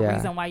stuff, like the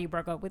reason why you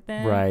broke up with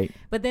them. Right.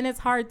 But then it's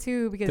hard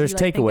too, because there's you,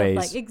 like, takeaways.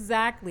 Like,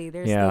 exactly.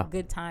 There's still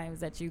good times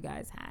that you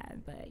guys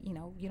had, but, you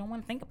know, you don't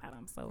want to think about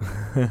them. So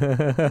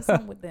do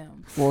something with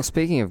them. Well,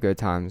 speaking of good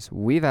times,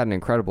 we've had an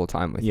incredible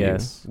time with you.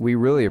 We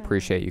really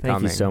appreciate you coming.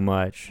 Thank you so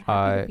much.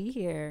 Happy to be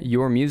here.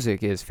 Your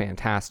music is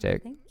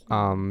fantastic. Thank you.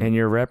 And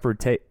your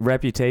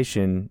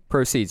reputation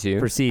precedes you.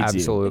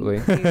 Absolutely.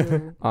 Thank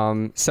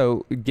you.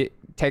 So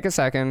take a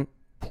second,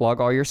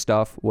 plug all your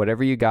stuff,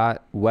 whatever you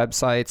got,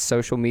 websites,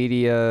 social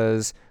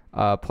medias,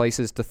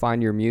 places to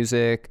find your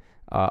music,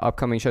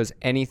 upcoming shows,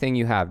 anything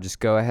you have. Just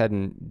go ahead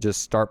and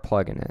just start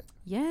plugging it.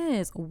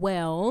 Yes.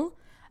 Well,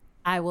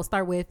 I will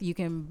start with, you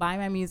can buy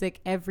my music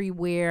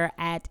everywhere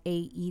at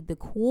AE The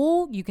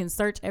Cool. You can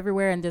search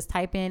everywhere and just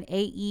type in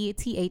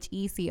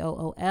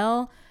AETHECOOL.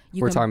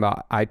 We're talking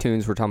about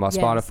iTunes. We're talking about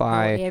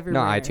Spotify.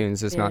 No,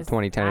 iTunes. It's not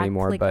 2010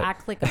 anymore. But I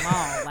click them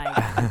all.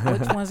 Like,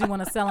 which ones you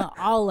want to sell on?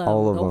 All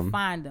of them. Go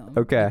find them.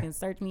 Okay. You can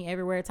search me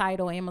everywhere.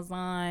 Tidal,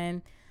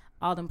 Amazon,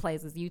 all them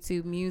places.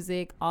 YouTube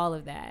Music, all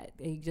of that.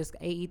 You just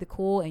AE The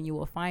Cool, and you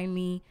will find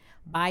me.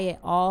 Buy it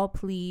all,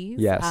 please.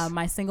 Yes.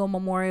 My single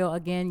Memorial,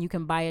 again, you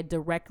can buy it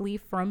directly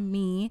from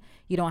me.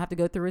 You don't have to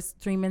go through a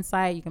streaming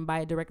site. You can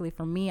buy it directly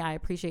from me. I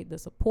appreciate the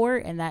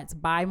support, and that's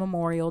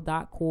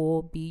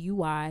buymemorial.cool,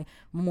 BUY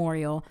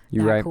memorial.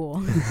 You right.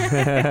 Cool.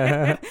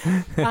 I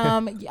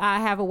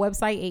have a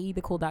website,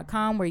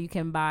 aethecool.com, where you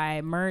can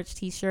buy merch,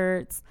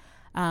 t-shirts,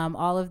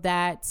 all of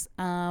that.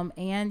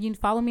 And you can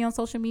follow me on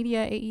social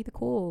media, AE The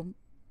Cool.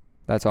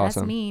 That's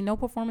awesome. That's me. No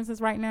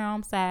performances right now.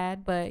 I'm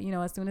sad, but you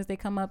know, as soon as they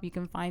come up, you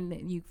can find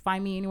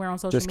me anywhere on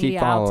social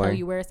media. I'll tell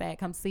you where it's at.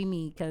 Come see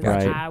me, because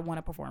I want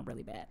to perform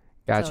really bad.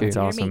 Got you. That's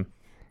awesome. Me,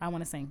 I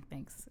want to sing.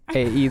 Thanks.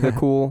 AE The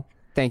Cool.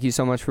 Thank you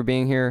so much for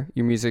being here.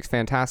 Your music's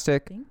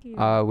fantastic. Thank you.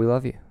 We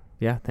love you.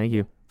 Yeah. Thank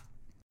you.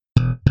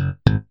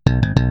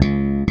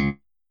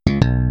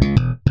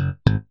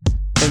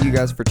 Thank you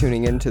guys for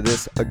tuning in to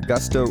this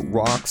Augusta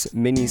Rocks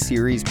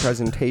mini-series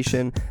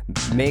presentation.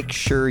 Make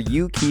sure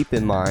you keep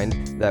in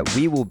mind that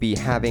we will be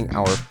having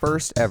our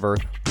first ever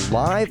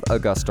live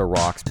Augusta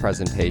Rocks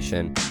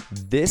presentation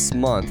this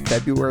month,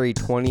 February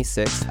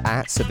 26th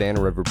at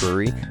Savannah River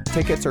Brewery.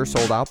 Tickets are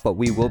sold out, but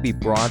we will be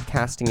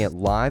broadcasting it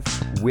live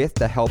with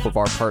the help of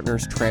our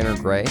partners, Tranter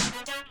Gray.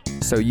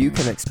 So you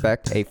can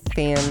expect a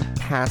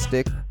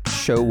fantastic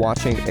show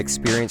watching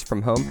experience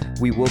from home.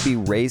 We will be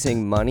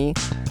raising money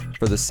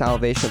for the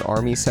Salvation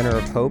Army Center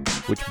of Hope,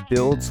 which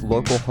builds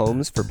local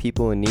homes for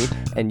people in need,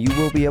 and you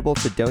will be able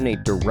to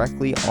donate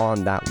directly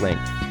on that link.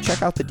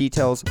 Check out the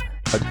details,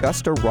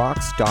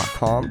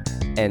 AugustaRocks.com,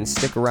 and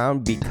stick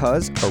around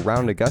because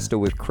Around Augusta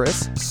with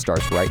Chris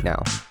starts right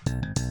now.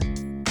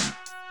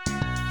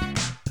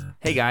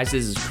 Hey guys,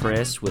 this is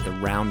Chris with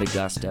Around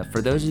Augusta.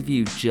 For those of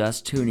you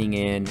just tuning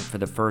in for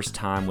the first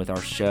time with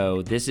our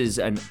show, this is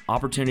an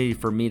opportunity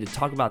for me to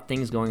talk about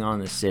things going on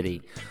in the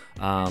city.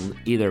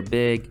 Either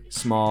big,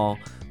 small,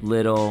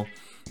 little,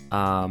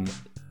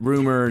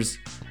 rumors,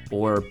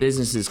 or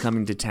businesses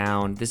coming to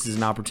town. This is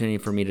an opportunity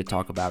for me to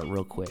talk about it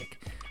real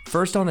quick.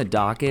 First on the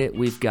docket,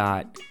 we've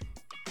got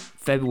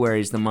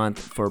February is the month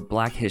for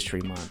Black History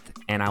Month.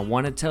 And I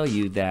want to tell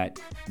you that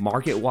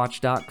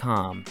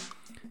MarketWatch.com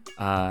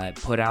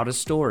put out a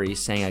story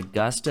saying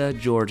Augusta,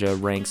 Georgia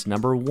ranks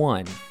number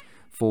 1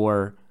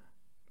 for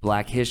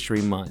Black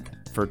History Month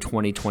for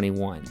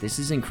 2021. This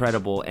is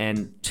incredible.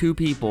 And 2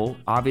 people,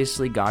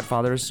 obviously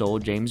Godfather of Soul,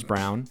 James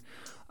Brown.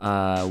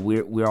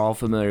 We're all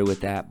familiar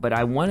with that. But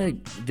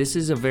this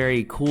is a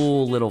very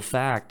cool little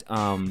fact.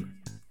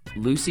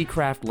 Lucy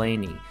Craft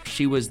Laney,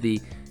 she was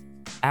the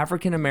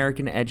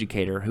African-American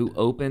educator who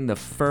opened the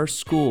first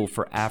school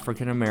for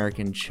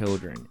African-American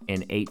children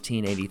in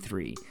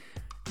 1883.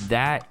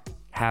 That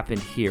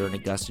happened here in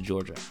Augusta,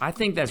 Georgia. I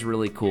think that's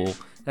really cool.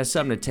 That's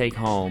something to take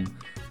home.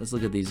 Let's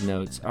look at these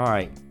notes. All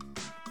right.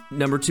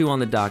 Number 2 on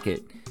the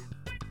docket.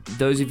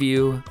 Those of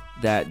you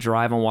that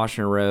drive on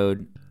Washington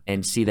Road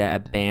and see that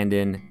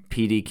abandoned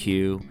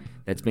PDQ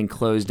that's been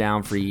closed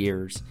down for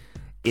years,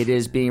 it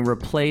is being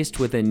replaced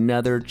with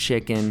another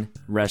chicken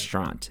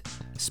restaurant,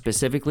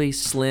 specifically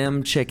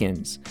Slim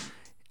Chickens.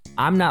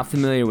 I'm not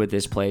familiar with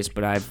this place,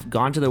 but I've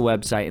gone to their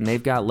website and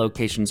they've got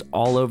locations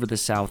all over the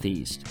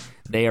Southeast.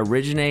 They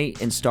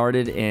originate and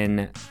started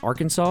in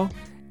Arkansas,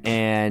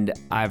 and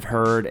I've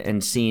heard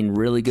and seen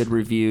really good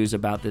reviews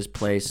about this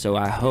place, so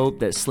I hope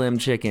that Slim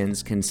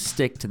Chickens can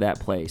stick to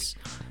that place.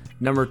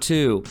 Number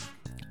 2,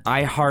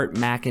 I Heart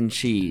Mac and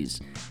Cheese.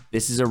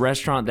 This is a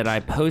restaurant that I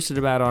posted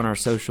about on our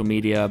social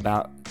media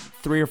about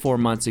 3 or 4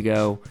 months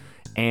ago.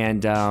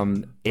 And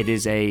it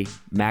is a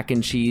mac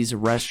and cheese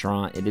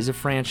restaurant. It is a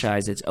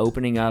franchise. It's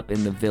opening up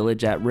in the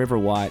Village at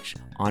Riverwatch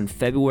on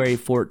February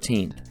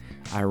 14th.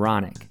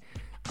 Ironic.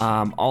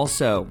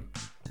 Also,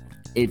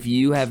 if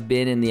you have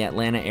been in the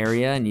Atlanta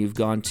area and you've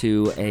gone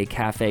to a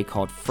cafe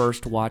called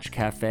First Watch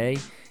Cafe,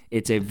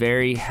 it's a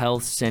very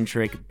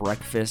health-centric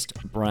breakfast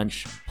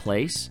brunch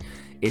place.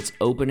 It's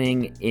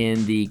opening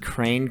in the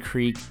Crane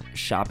Creek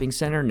Shopping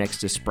Center next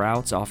to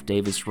Sprouts off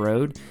Davis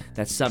Road.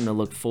 That's something to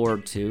look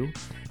forward to.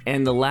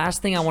 And the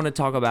last thing I want to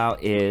talk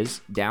about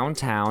is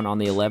downtown on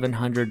the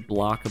 1100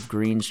 block of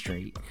Green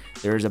Street.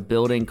 There's a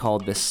building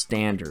called The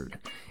Standard.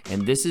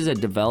 And this is a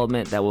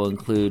development that will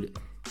include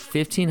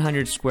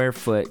 1,500 square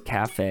foot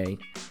cafe,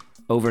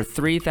 over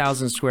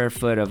 3,000 square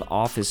foot of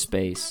office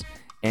space,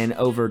 and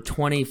over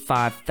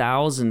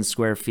 25,000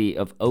 square feet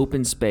of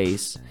open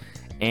space.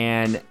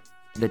 And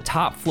the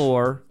top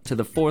floor to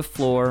the 4th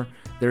floor,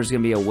 there's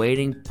going to be a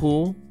waiting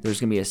pool. There's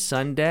going to be a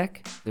sun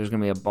deck. There's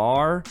going to be a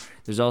bar.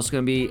 There's also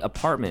going to be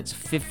apartments,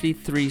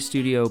 53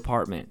 studio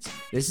apartments.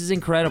 This is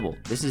incredible.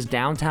 This is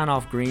downtown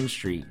off Green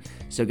Street.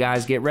 So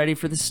guys, get ready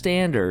for The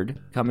Standard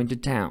coming to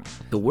town.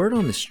 The word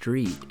on the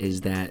street is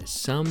that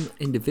some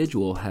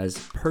individual has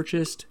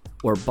purchased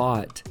or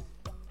bought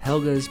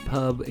Helga's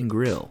Pub and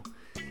Grill.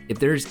 If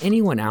there's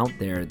anyone out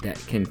there that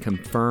can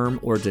confirm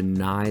or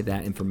deny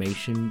that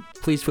information,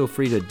 please feel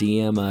free to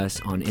DM us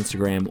on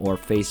Instagram or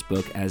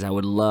Facebook, as I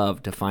would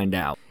love to find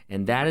out.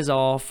 And that is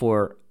all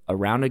for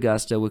Around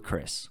Augusta with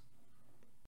Chris.